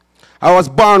 I was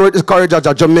born with the courage as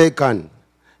a Jamaican.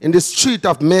 In the street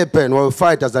of Maypen, where we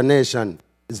fight as a nation,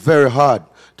 it's very hard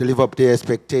to live up to your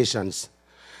expectations.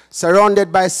 Surrounded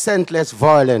by senseless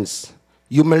violence,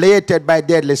 humiliated by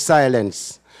deadly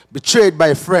silence, betrayed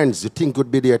by friends you think would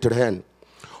be there to the end.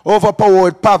 Overpowered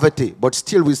with poverty, but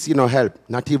still we see no help,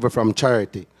 not even from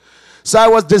charity. So I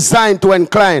was designed to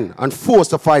incline and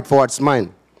forced to fight for what's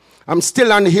mine. I'm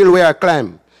still on the hill where I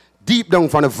climb, deep down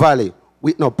from the valley,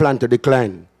 with no plan to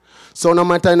decline. So no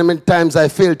matter how many times I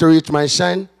fail to reach my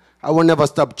shine, I will never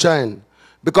stop trying.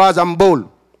 Because I'm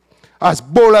bold as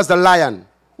the lion,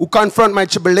 who confront my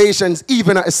tribulations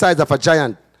even at the size of a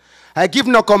giant. I give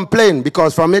no complaint,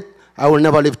 because from it, I will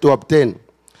never live to obtain.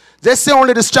 They say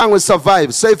only the strong will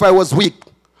survive, so if I was weak,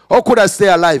 how could I stay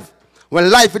alive when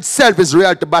life itself is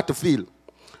real to battlefield?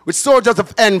 With soldiers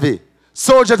of envy,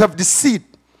 soldiers of deceit,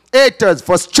 haters,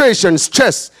 frustration,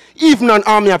 stress, even an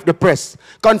army of the press,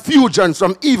 confusions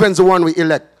from even the one we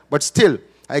elect. But still,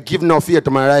 I give no fear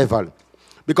to my rival,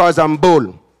 because I'm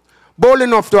bold. Bold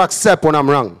enough to accept when I'm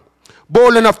wrong.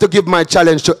 Bold enough to give my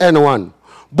challenge to anyone.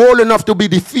 Bold enough to be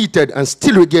defeated and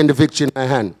still regain the victory in my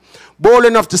hand. Bold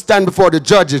enough to stand before the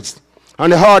judges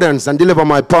and the audience and deliver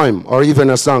my poem or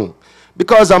even a song.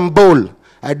 Because I'm bold,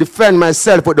 I defend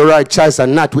myself with the right choice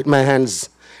and not with my hands.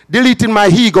 Deleting my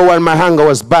ego while my anger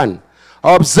was banned.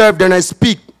 I observe and I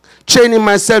speak, training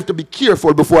myself to be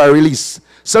careful before I release.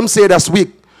 Some say that's weak,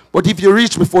 but if you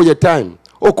reach before your time,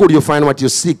 how could you find what you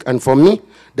seek? And for me,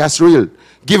 that's real.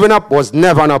 Giving up was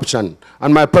never an option,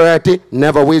 and my priority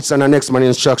never waits on the next man's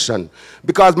instruction.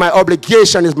 Because my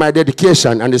obligation is my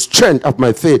dedication, and the strength of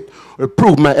my faith will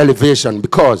prove my elevation,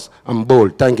 because I'm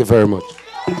bold. Thank you very much.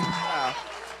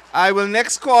 I will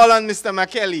next call on Mr.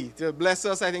 McKelly to bless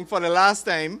us, I think, for the last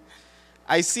time.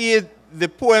 I see it, the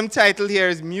poem title here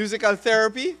is Musical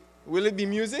Therapy. Will it be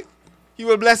music? He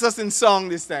will bless us in song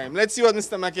this time. Let's see what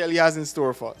Mr. McKelly has in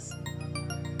store for us.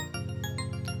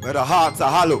 Where the hearts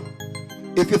are hollow.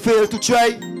 If you fail to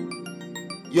try,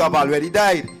 you have already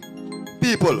died.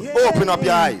 People, open up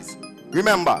your eyes.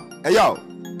 Remember, hey yo,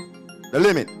 the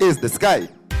limit is the sky.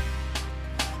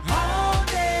 All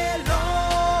day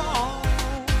long,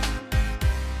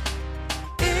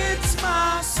 it's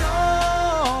my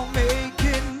song,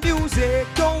 making music,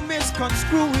 don't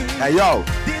misconstrue it. Hey yo,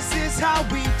 this is how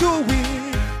we do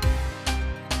it.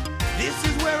 This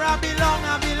is where I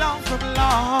belong from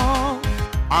long.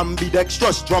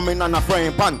 Ambidextrous, drumming on a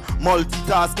frying pan.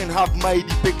 Multitasking, have my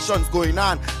depictions going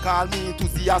on. Call me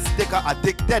enthusiastic or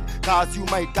addicted, cause you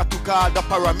might got to call the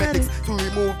paramedics to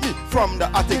remove me from the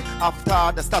attic.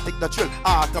 After the static, the drill,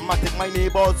 automatic. My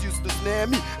neighbors used to snare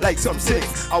me like some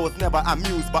cynics. I was never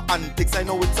amused by antics. I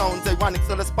know it sounds ironic,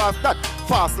 so let's pass that.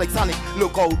 Fast like Sonic,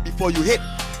 look out before you hit.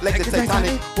 Like the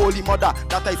Titanic, holy mother,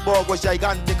 that iceberg was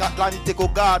gigantic. Atlantic, oh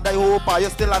God, I hope you're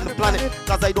still on the planet.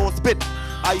 Cause I don't spit,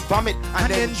 I vomit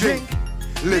and then drink.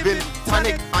 Living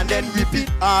tonic and then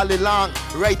repeat all along.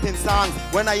 Writing songs,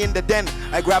 when I in the den,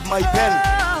 I grab my pen.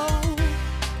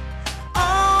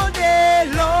 All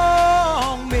day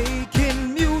long,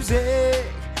 making music.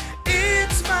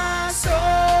 It's my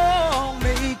song,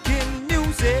 making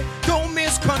music. Don't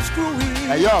misconstrue it.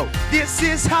 Hey yo, this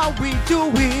is how we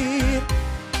do it.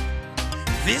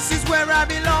 This is where I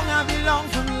belong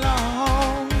from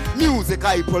long. Music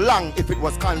I prolong. If it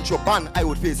was contraband, I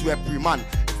would face reprimand.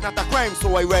 It's not a crime,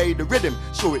 so I ride the rhythm.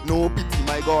 Show it no pity.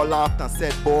 My girl laughed and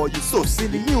said, boy, you so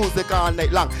silly. Music all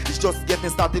night long. It's just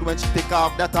getting started when she take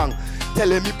off that tongue.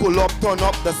 Telling me pull up, turn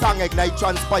up the song, ignite,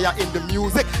 transpire in the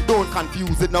music. Don't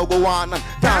confuse it, now go on and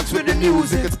dance with the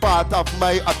music. It's part of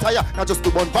my attire, not just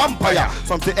to burn vampire.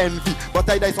 Some say envy, but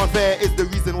I dice unfair is the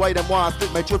reason why them want to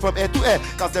split my throat from ear to ear.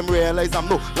 Cause them realize I'm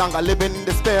no longer living in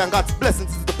despair. And God's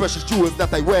blessings is the precious jewels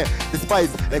that I wear.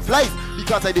 Despise like flies,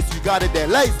 because I disregarded their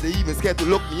lies. They even scared to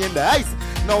look me in the eyes.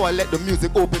 Now I let the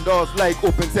music open doors like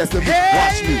open sesame.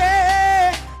 Watch me.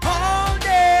 All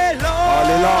day long. All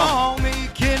day long.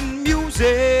 Making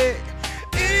music.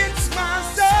 It's my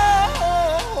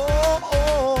soul.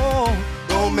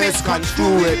 Don't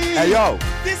misconstrue it. Hey yo.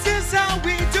 This is how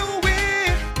we do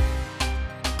it.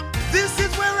 This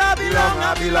is where I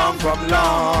belong from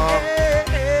long.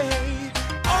 Hey,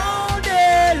 all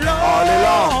day long. All day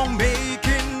long.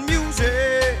 Making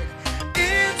music.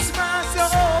 It's my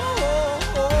soul.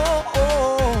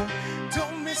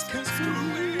 Don't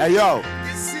misconstrue it. Hey yo.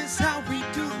 This is how we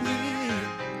do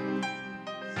it.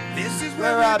 This is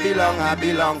Where I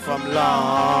belong from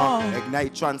long.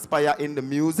 Ignite, transpire in the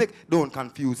music. Don't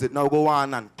confuse it. Now go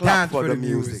on and clap for the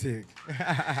music.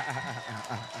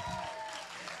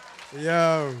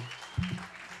 Yo.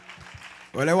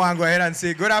 Well, I want to go ahead and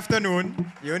say good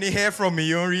afternoon. You only hear from me.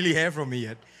 You don't really hear from me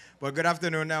yet. But good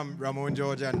afternoon, I'm Ramon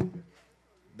George, and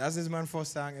that's his man's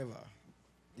first song ever.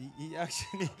 He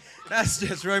actually, that's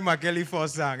just Roy McKelly's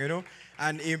first song, you know?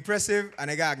 And impressive,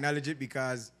 and I got to acknowledge it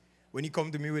because when he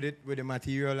come to me with it, with the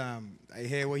material, I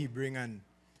hear what he bring, and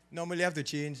normally I have to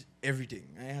change everything.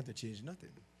 I have to change nothing.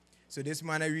 So this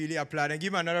man, I really applaud. And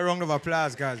give him another round of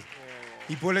applause, because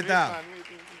he pulled it out.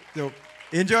 So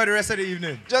enjoy the rest of the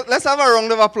evening. Let's have a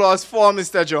round of applause for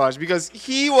Mr. George, because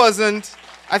he wasn't,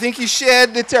 I think he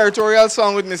shared the territorial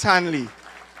song with Miss Hanley.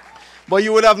 But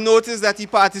you would have noticed that he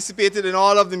participated in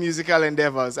all of the musical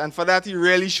endeavors, and for that he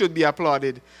really should be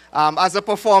applauded as a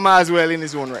performer as well in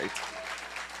his own right.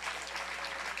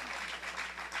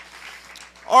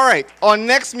 All right, our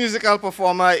next musical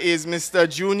performer is Mr.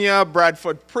 Junior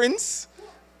Bradford Prince.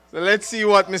 So let's see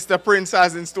what Mr. Prince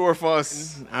has in store for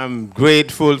us. I'm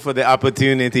grateful for the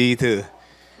opportunity to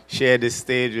share the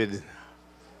stage with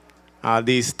all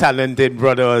these talented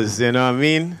brothers, you know what I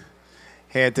mean?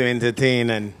 Here to entertain.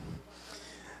 And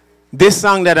this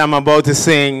song that I'm about to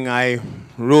sing, I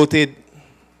wrote it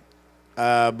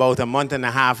about a month and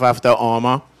a half after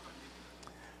Arma.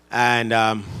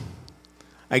 And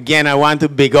again, I want to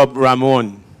big up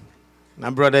Ramon. My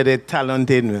brother, they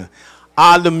talented me.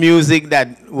 All the music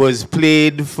that was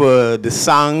played for the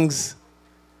songs,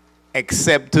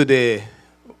 except to the,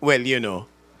 well, you know,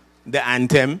 the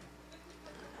anthem,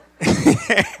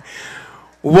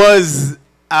 was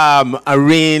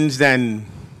arranged and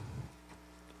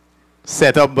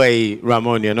set up by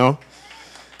Ramon, you know.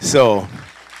 So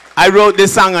I wrote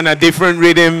this song on a different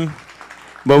rhythm,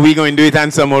 but we're going to do it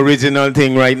on some original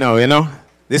thing right now, you know.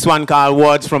 This one called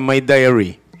Words from My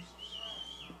Diary.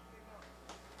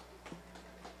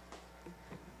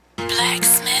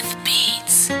 Blacksmith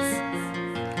Beats.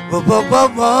 Whoa, whoa, whoa,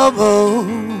 whoa, whoa.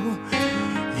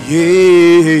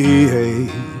 Yeah.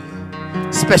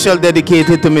 Special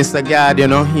dedicated to Mr. Gad, you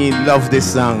know, he loved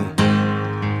this song.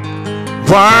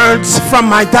 Words from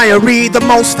my diary, the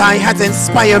Most High has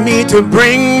inspired me to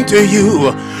bring to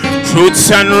you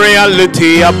truths and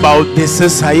reality about this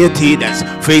society that's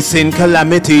facing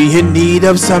calamity in need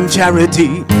of some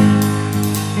charity.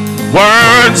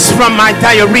 Words from my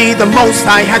diary, the Most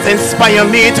High has inspired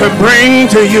me to bring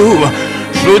to you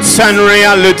truths and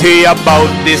reality about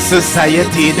this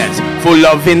society that's full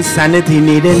of insanity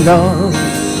needing love.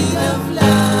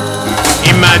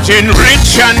 Imagine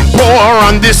rich and poor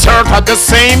on this earth are the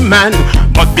same man,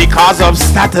 but because of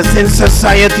status in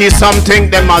society, some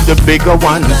think them are the bigger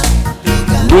ones,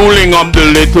 ruling up the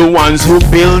little ones who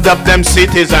build up them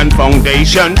cities and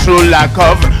foundation through lack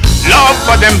of love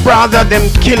for them brother, them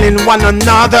killing one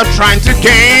another, trying to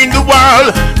gain the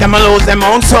world. Them lose them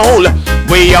own soul,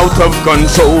 way out of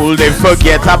control. They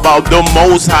forget about the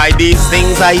Most High. These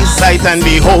things I sight and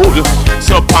behold.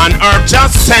 So upon earth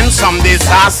just send some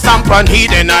disaster upon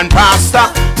heathen and pastor,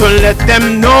 to let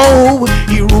them know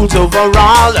he rules over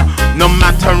all. No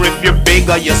matter if you're big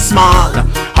or you're small,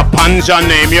 upon your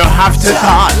name you have to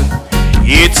call.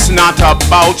 It's not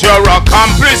about your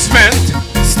accomplishment,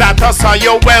 status or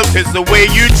your wealth, is the way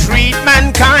you treat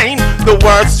mankind. The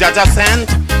words Judge sent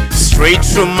straight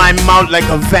through my mouth like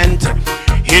a vent.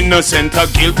 Innocent or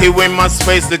guilty, we must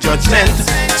face the judgment.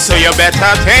 So you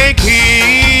better take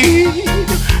heed,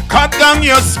 cut down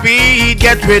your speed,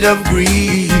 get rid of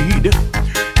greed.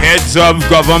 Heads of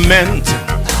government,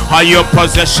 or your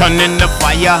possession in the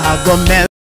fire go melt.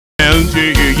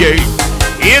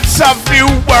 It's a few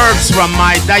words from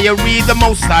my diary, the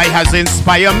Most High has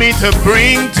inspired me to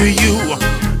bring to you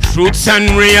truths and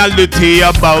reality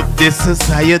about this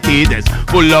society that's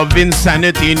full of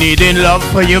insanity, needing love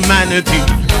for humanity.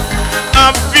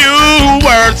 A few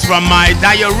words from my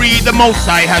diary, the Most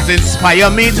High has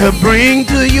inspired me to bring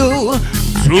to you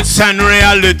truths and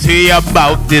reality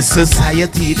about this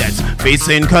society that's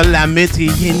facing calamity,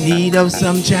 in need of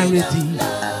some charity.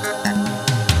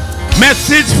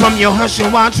 Message from your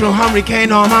Joshua through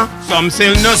Hurricane Irma. Some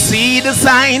still no see the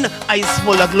sign, eyes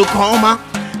full of glaucoma.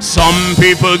 Some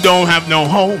people don't have no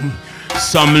home,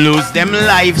 some lose them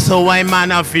life, so I man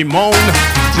have to moan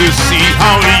to see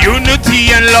how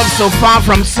unity and love so far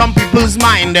from some people's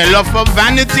mind. Their love for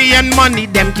vanity and money,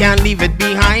 them can't leave it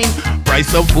behind.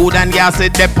 Price of food and gas,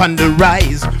 it dep on the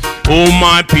rise. Oh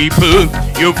my people,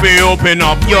 you feel open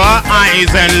up your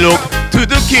eyes and look to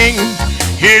the King.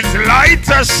 His light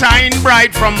shine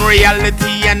bright from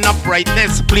reality and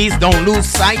uprightness. Please don't lose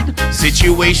sight.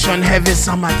 Situation heavy,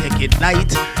 some I take it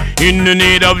light. In the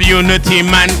need of unity,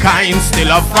 mankind still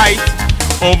a fight.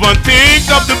 Overthink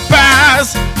of the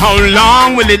past, how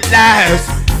long will it last?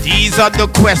 These are the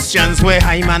questions where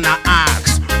I man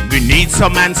ask. We need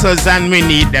some answers and we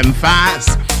need them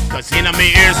fast. Cause in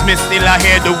my ears me still I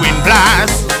hear the wind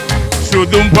blast. Through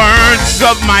the words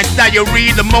of my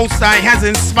diary, the Most High has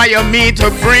inspired me to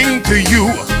bring to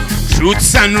you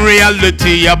truths and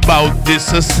reality about this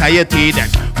society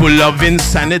that's full of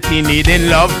insanity, needing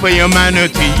love for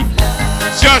humanity.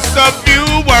 Just a few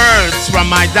words from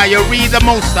my diary, the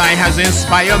Most High has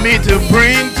inspired me to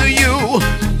bring to you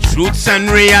truths and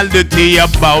reality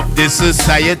about this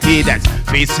society that's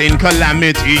facing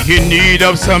calamity, in need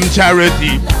of some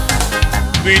charity.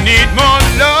 We need more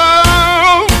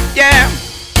love, yeah.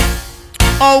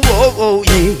 Oh, oh, oh,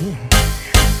 yeah.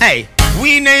 Hey,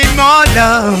 we need more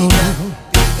love.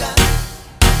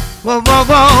 Whoa, whoa,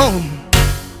 whoa.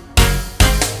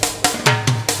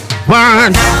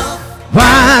 Words,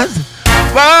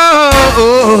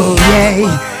 whoa,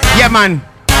 yeah. Yeah, man.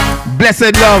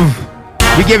 Blessed love.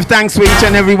 We give thanks for each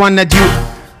and every one that you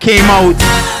came out.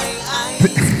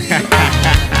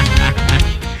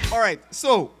 All right,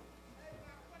 so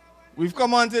we've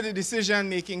come on to the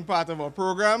decision-making part of our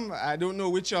program. I don't know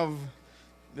which of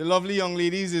the lovely young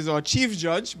ladies is our chief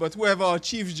judge, but whoever our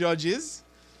chief judge is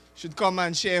should come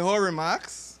and share her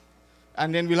remarks.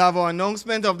 And then we'll have our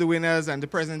announcement of the winners and the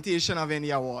presentation of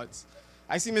any awards.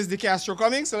 I see Ms. DeCastro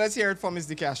coming, so let's hear it from Ms.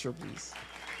 DeCastro, please.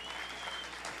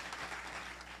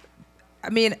 I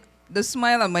mean, the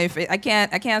smile on my face, I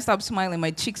can't stop smiling.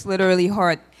 My cheeks literally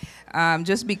hurt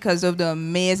just because of the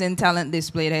amazing talent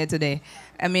displayed here today.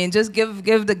 I mean, just give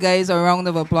the guys a round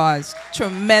of applause.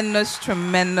 Tremendous,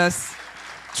 tremendous,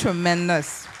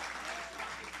 tremendous.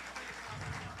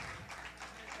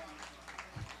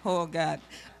 Oh, God.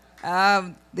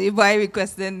 They by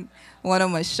requesting one of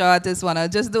my shortest one. I'll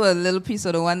just do a little piece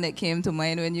of the one that came to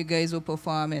mind when you guys were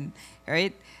performing,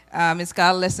 right? It's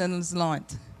called Lessons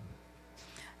Learned.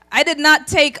 I did not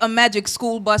take a magic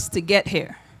school bus to get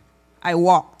here. I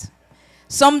walked.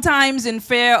 Sometimes in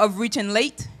fear of reaching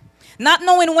late, not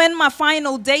knowing when my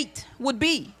final date would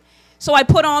be. So I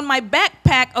put on my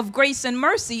backpack of grace and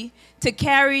mercy to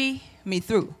carry me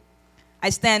through. I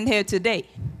stand here today,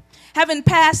 having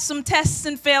passed some tests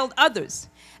and failed others,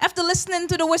 after listening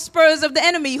to the whispers of the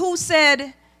enemy who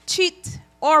said, cheat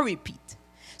or repeat.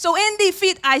 So in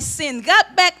defeat, I sinned,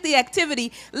 got back the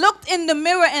activity, looked in the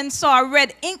mirror and saw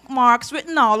red ink marks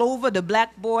written all over the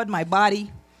blackboard, my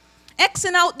body,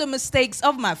 Xing out the mistakes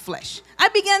of my flesh. I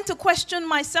began to question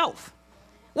myself.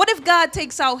 What if God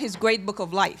takes out his great book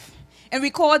of life and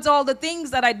records all the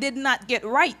things that I did not get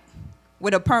right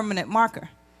with a permanent marker?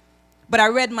 But I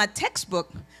read my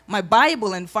textbook, my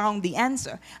Bible, and found the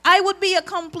answer. I would be a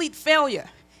complete failure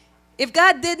if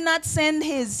God did not send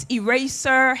his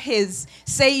eraser, his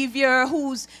savior,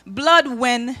 whose blood,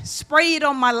 when sprayed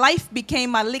on my life, became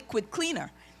my liquid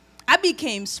cleaner. I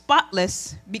became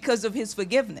spotless because of his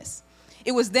forgiveness.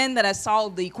 It was then that I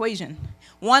solved the equation.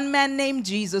 One man named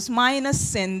Jesus minus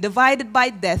sin divided by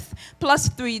death plus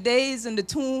 3 days in the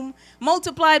tomb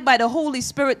multiplied by the Holy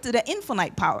Spirit to the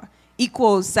infinite power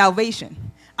equals salvation.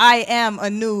 I am a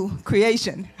new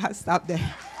creation. I'll stop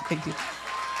there. Thank you.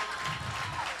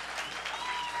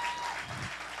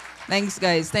 Thanks,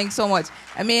 guys. Thanks so much.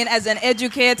 I mean, as an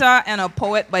educator and a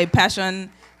poet by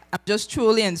passion, I'm just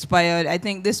truly inspired. I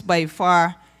think this by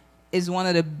far is one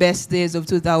of the best days of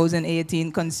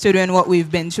 2018, considering what we've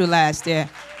been through last year.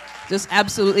 Just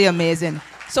absolutely amazing.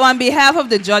 So on behalf of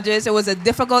the judges, it was a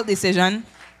difficult decision.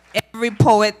 Every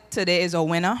poet today is a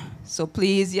winner. So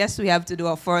please, yes, we have to do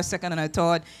a first, second, and a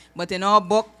third. But in our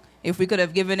book, if we could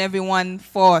have given everyone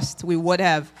first, we would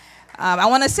have. I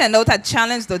want to send out a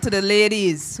challenge, though, to the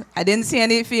ladies. I didn't see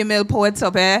any female poets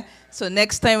up here. So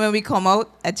next time when we come out,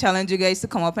 I challenge you guys to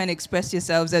come up and express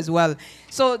yourselves as well.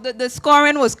 So the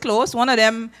scoring was close. One of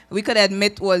them, we could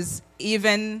admit, was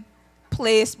even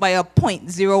placed by a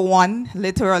 .01,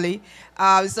 literally.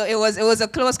 So it was a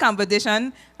close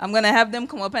competition. I'm going to have them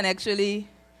come up and actually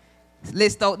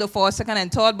list out the first, second,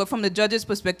 and third. But from the judges'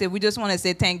 perspective, we just want to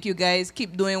say thank you, guys.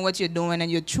 Keep doing what you're doing,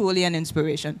 and you're truly an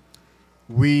inspiration.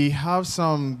 We have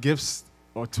some gifts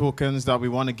or tokens that we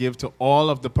want to give to all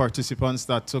of the participants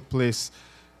that took place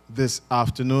this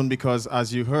afternoon, because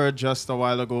as you heard just a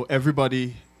while ago,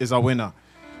 everybody is a winner.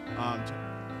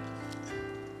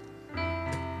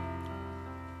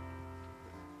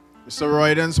 Mr.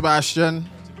 Royden Sebastian,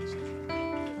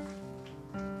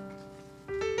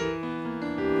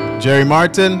 Jerry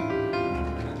Martin,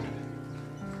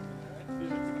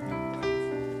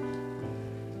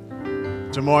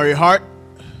 Jamori Hart,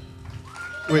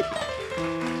 wait.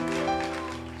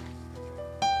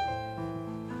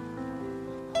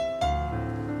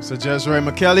 Mr. Jezreel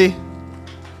McKelly,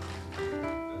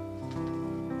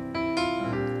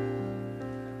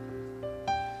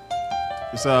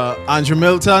 Mr. Andrew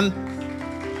Milton,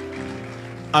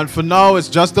 and for now it's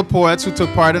just the poets who took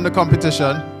part in the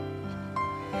competition.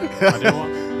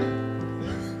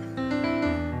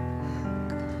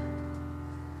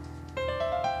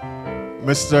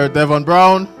 Mr. Devon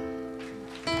Brown,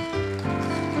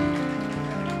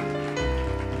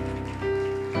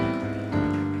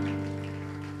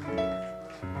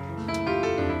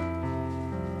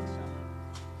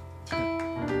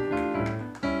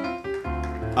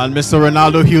 and Mr.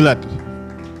 Ronaldo Hewlett.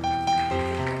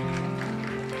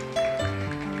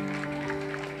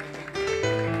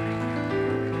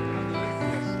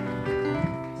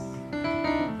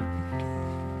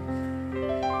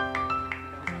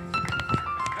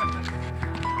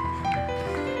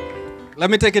 Let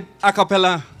me take it a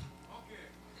cappella.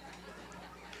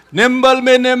 Nimble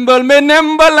me,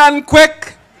 nimble and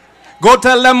quick. Go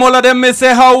tell them all of them, me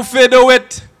say how fi do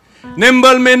it.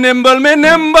 Nimble me,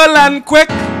 nimble and quick.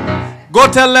 Go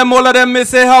tell them all of them, me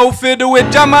say how fi do it.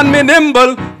 Jam and me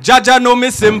nimble, Jaja know me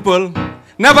simple.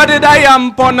 Never did I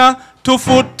am on a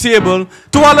 2-foot table.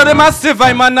 To all of the massive,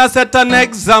 I man a set an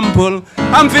example.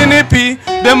 I'm Vinny P,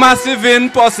 the massive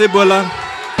impossible.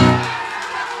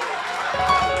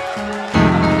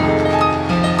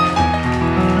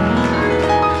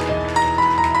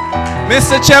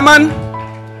 Mr. Chairman,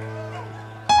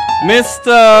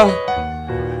 Mr.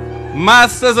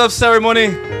 Masters of Ceremony,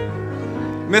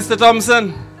 Mr.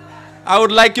 Thompson, I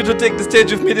would like you to take the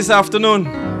stage with me this afternoon.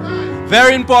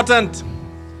 Very important.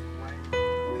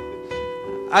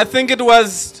 I think it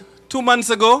was 2 months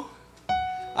ago,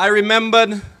 I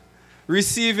remembered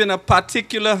receiving a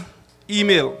particular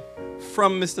email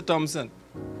from Mr. Thompson.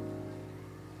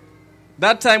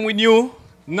 That time we knew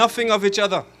nothing of each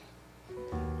other.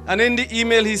 And in the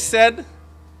email he said,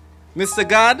 Mr.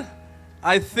 God,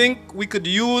 I think we could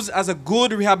use as a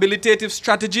good rehabilitative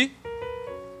strategy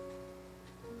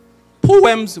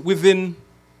poems within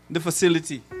the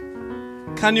facility.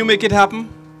 Can you make it happen?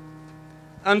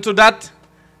 And to that,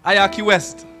 I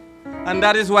acquiesced. And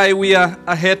that is why we are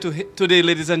here today,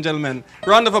 ladies and gentlemen.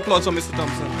 Round of applause for Mr.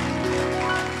 Thompson.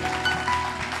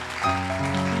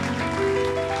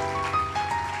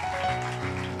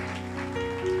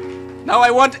 Now I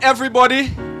want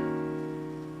everybody,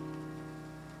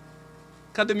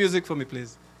 cut the music for me,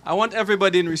 please. I want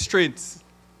everybody in restraints,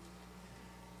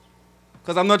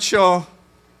 because I'm not sure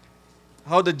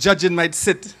how the judging might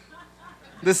sit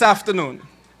this afternoon.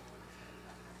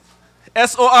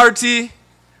 SORT,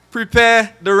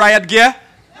 prepare the riot gear,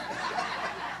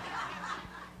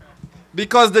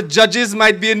 because the judges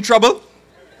might be in trouble.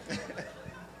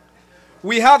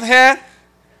 We have here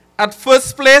at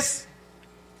first place,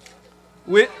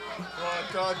 you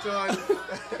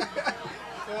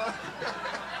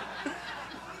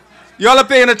all are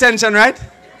paying attention, right?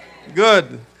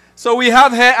 Good. So we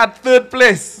have here at third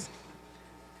place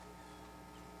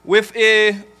with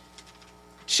a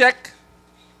check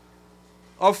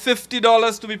of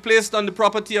 $50 to be placed on the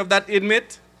property of that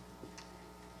inmate.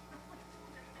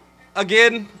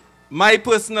 Again, my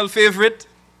personal favorite,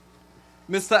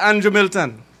 Mr. Andrew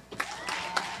Milton.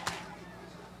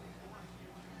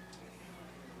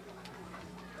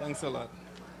 Thanks a lot.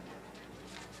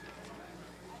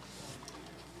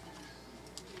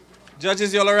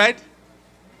 Judges, you all right?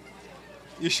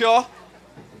 You sure?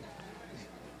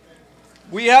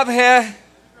 We have here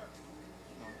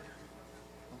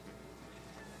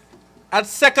at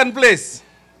second place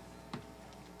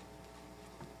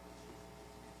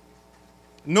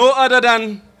no other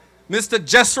than Mr.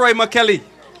 Jesroy McKelly.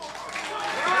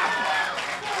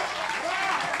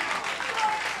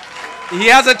 He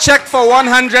has a check for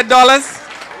 $100.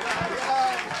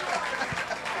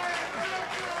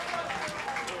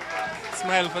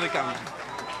 Smile for the camera.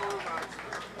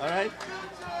 All right?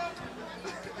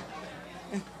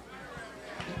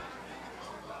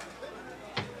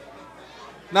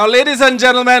 Now, ladies and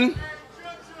gentlemen,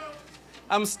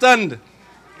 I'm stunned.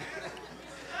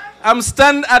 I'm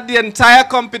stunned at the entire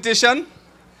competition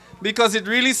because it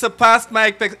really surpassed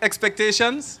my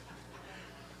expectations.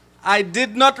 I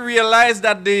did not realize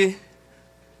that the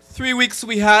 3 weeks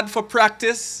we had for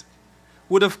practice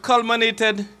would have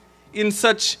culminated in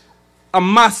such a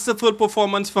masterful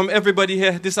performance from everybody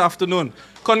here this afternoon.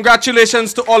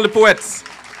 Congratulations to all the poets.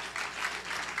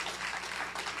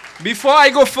 Before I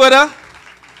go further,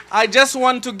 I just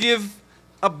want to give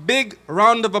a big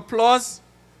round of applause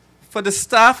for the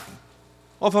staff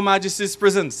of Her Majesty's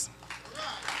prisons.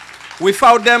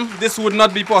 Without them, this would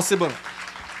not be possible.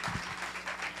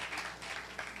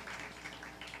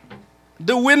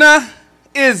 The winner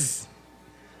is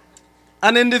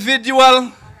an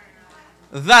individual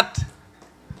that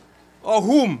or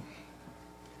whom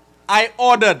I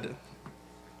ordered.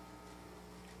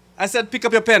 I said, pick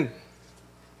up your pen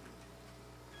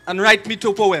and write me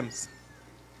 2 poems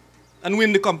and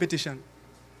win the competition.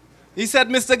 He said,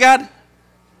 Mr. Gad,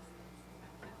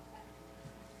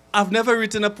 I've never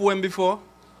written a poem before.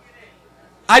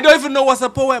 I don't even know what's a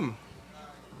poem.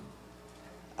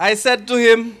 I said to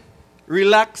him,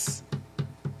 relax,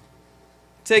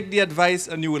 take the advice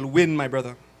and you will win, my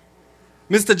brother.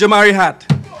 Mr. Jamari Hart.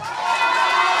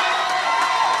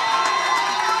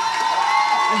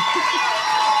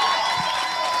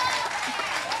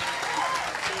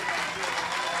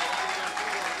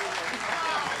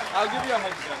 I'll give you a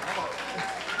hug then. Come on.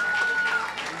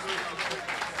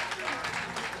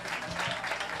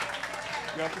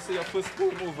 You have to say your first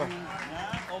poem over.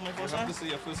 Oh, my first You have to say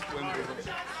your first poem over.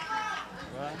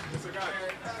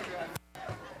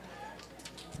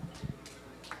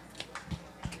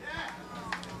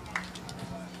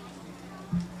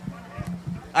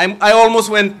 I almost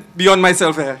went beyond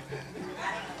myself here.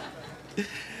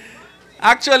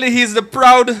 Actually, he's the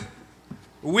proud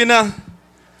winner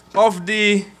of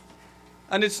the,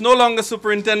 and it's no longer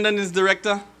superintendent, it's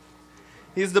director.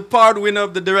 He's the proud winner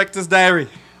of the director's diary.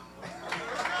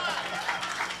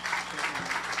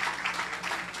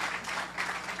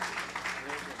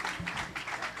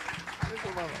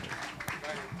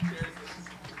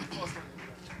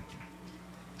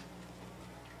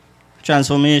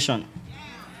 Transformation.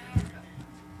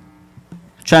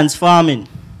 Transforming.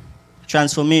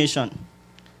 Transformation.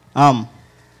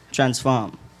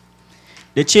 Transform.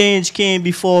 The change came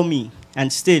before me,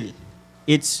 and still,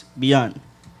 it's beyond.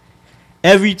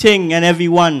 Everything and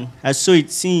everyone, as so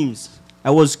it seems, I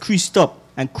was creased up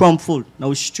and crumpled,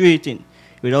 now straightened,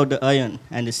 without the iron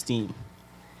and the steam.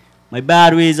 My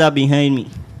bad ways are behind me.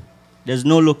 There's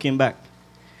no looking back.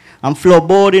 I'm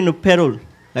floorboarding the pedal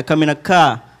like I'm in a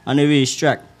car on a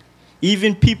racetrack.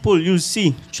 Even people you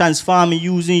see transforming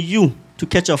using you to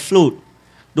catch a float.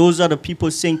 Those are the people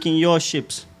sinking your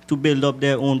ships to build up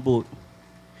their own boat.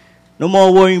 No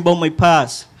more worrying about my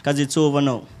past, because it's over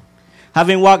now.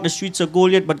 Haven't walked the streets of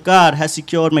gold yet, but God has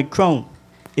secured my crown.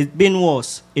 It's been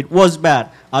worse. It was bad.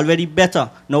 Already better.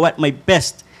 Now at my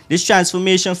best. This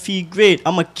transformation feel great.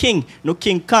 I'm a king, no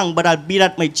King Kong, but I'll beat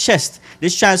at my chest.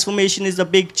 This transformation is a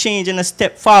big change and a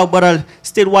step forward, but I'll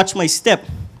still watch my step.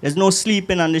 There's no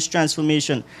sleeping on this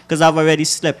transformation, because I've already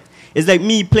slept. It's like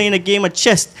me playing a game of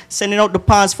chess, sending out the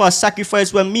pawns for a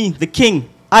sacrifice where me, the king,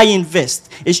 I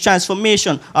invest. It's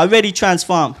transformation, already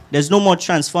transformed. There's no more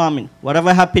transforming.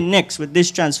 Whatever happens next with this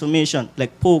transformation,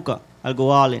 like poker, I'll go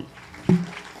all in.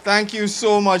 Thank you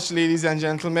so much, ladies and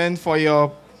gentlemen, for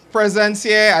your presence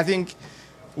here. I think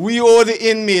we owe the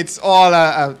inmates all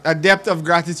a depth of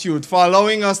gratitude for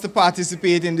allowing us to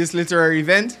participate in this literary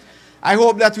event. I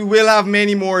hope that we will have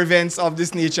many more events of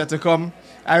this nature to come.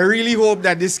 I really hope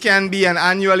that this can be an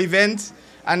annual event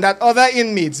and that other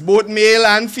inmates, both male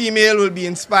and female, will be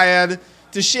inspired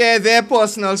to share their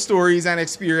personal stories and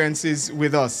experiences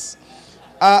with us.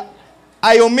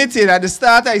 I omitted, at the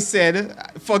start I said,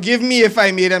 forgive me if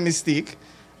I made a mistake,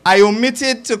 I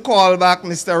omitted to call back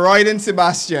Mr. Royden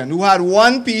Sebastian, who had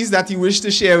one piece that he wished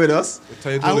to share with us.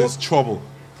 The title is Trouble.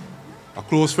 A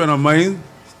close friend of mine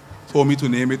told me to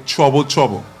name it Trouble,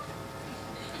 Trouble.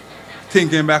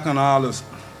 Thinking back on all this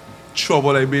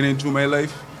trouble I've been into my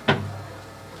life,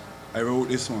 I wrote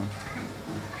this one.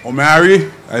 Oh,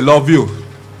 Mary, I love you.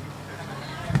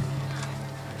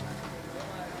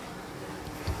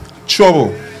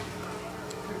 Trouble.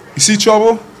 You see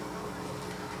trouble?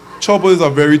 Trouble is a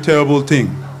very terrible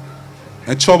thing.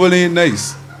 And trouble ain't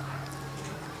nice.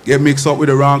 Get mixed up with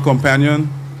the wrong companion,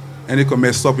 and it can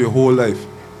mess up your whole life.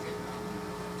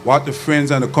 What the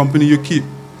friends and the company you keep,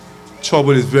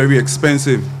 trouble is very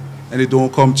expensive, and it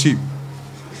don't come cheap.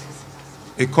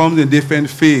 It comes in different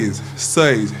phase,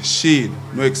 size, shade,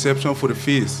 no exception for the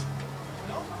face.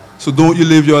 So don't you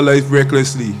live your life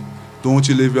recklessly. Don't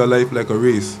you live your life like a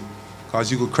race.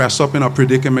 Because you could crash up in a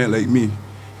predicament like me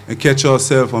and catch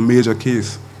yourself a major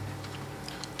case.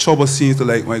 Trouble seems to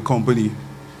like my company.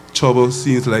 Trouble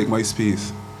seems to like my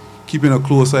space. Keeping a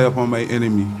close eye upon my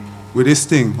enemy with this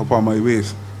thing upon my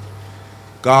waist.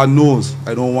 God knows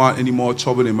I don't want any more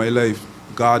trouble in my life.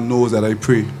 God knows that I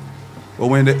pray. But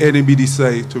when the enemy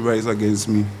decides to rise against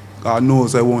me, God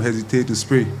knows I won't hesitate to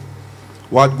spray.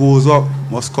 What goes up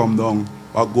must come down.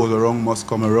 What goes around must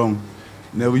come around.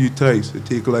 Never you try to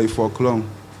take life for a clown.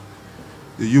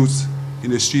 The youths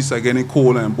in the streets are getting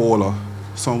colder and bolder.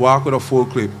 Some walk with a full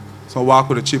clip. Some walk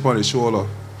with a chip on the shoulder.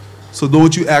 So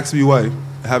don't you ask me why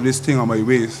I have this thing on my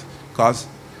waist. Because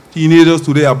teenagers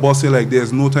today are busting like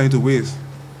there's no time to waste.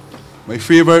 My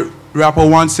favorite rapper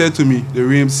once said to me, the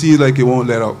rain seems like it won't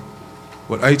let up.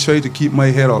 But I try to keep my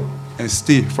head up and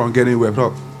stay from getting wet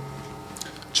up.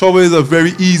 Trouble is a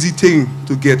very easy thing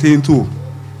to get into,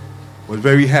 but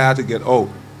very hard to get out.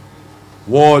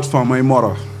 Word from my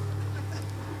mother,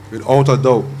 without a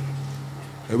doubt.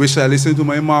 I wish I listened to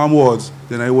my mom's words,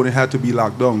 then I wouldn't have to be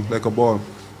locked down like a ball.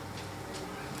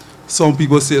 Some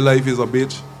people say life is a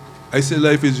bitch. I say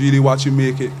life is really what you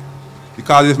make it.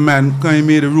 Because if mankind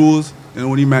made the rules, then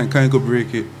only mankind could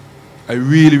break it. I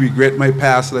really regret my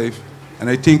past life, and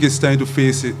I think it's time to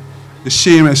face it. The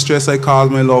shame and stress I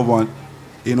caused my loved one,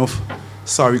 enough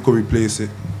sorry could replace it.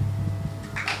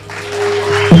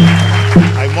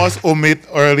 I must omit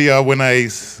earlier when I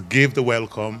gave the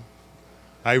welcome,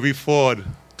 I referred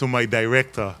to my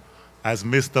director as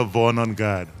Mr. Vaughn on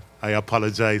guard. I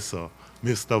apologize, sir.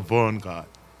 Mr. Vaughn guard.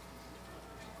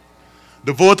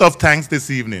 The vote of thanks this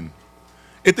evening.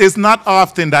 It is not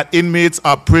often that inmates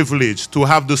are privileged to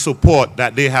have the support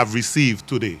that they have received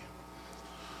today.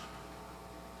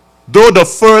 Though the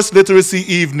first literacy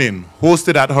evening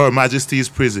hosted at Her Majesty's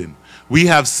prison, we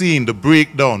have seen the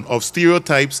breakdown of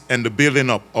stereotypes and the building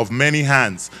up of many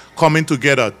hands coming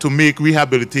together to make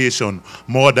rehabilitation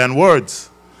more than words,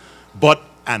 but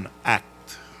an act.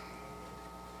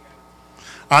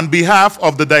 On behalf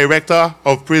of the Director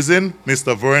of Prison,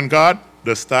 Mr. Verngard,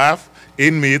 the staff,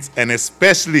 inmates, and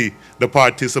especially the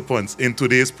participants in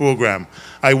today's program,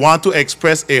 I want to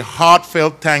express a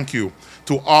heartfelt thank you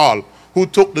to all who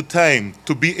took the time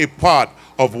to be a part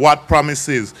of what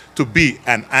promises to be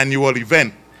an annual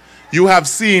event. You have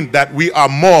seen that we are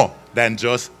more than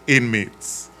just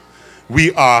inmates.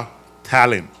 We are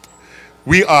talent.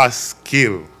 We are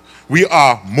skill. We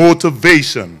are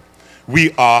motivation.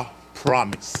 We are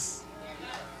promise.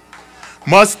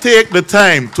 Must take the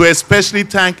time to especially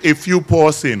thank a few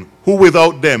persons who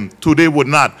without them today would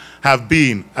not have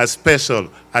been as special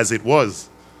as it was.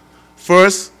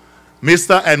 First,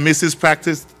 Mr. and Mrs.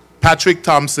 Patrick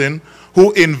Thompson,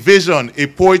 who envisioned a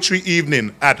poetry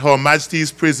evening at Her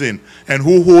Majesty's Prison and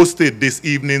who hosted this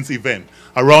evening's event.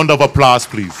 A round of applause,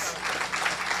 please.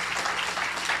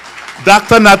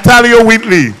 Dr. Natalia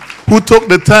Whitley, who took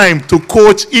the time to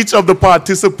coach each of the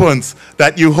participants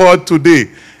that you heard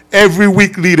today, every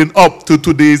week leading up to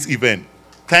today's event.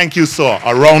 Thank you, sir.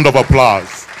 A round of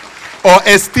applause. Our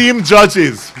esteemed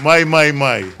judges, my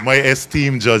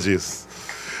esteemed judges,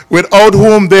 without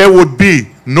whom there would be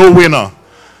no winner.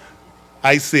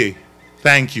 I say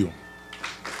thank you.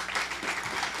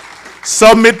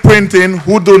 Submit Printing,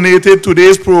 who donated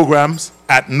today's programs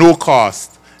at no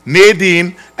cost.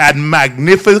 Nadine at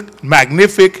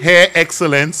Magnific Hair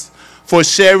Excellence for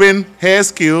sharing hair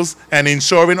skills and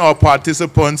ensuring our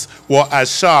participants were as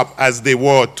sharp as they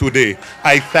were today.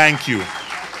 I thank you.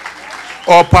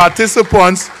 Our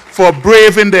participants for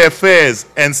braving their fears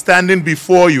and standing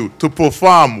before you to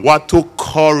perform what took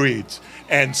courage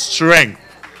and strength.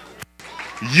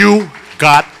 You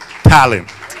got talent.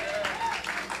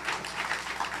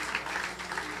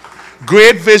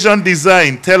 Great Vision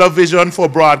Design, television for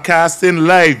broadcasting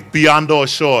live beyond our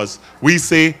shores. We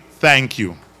say thank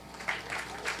you.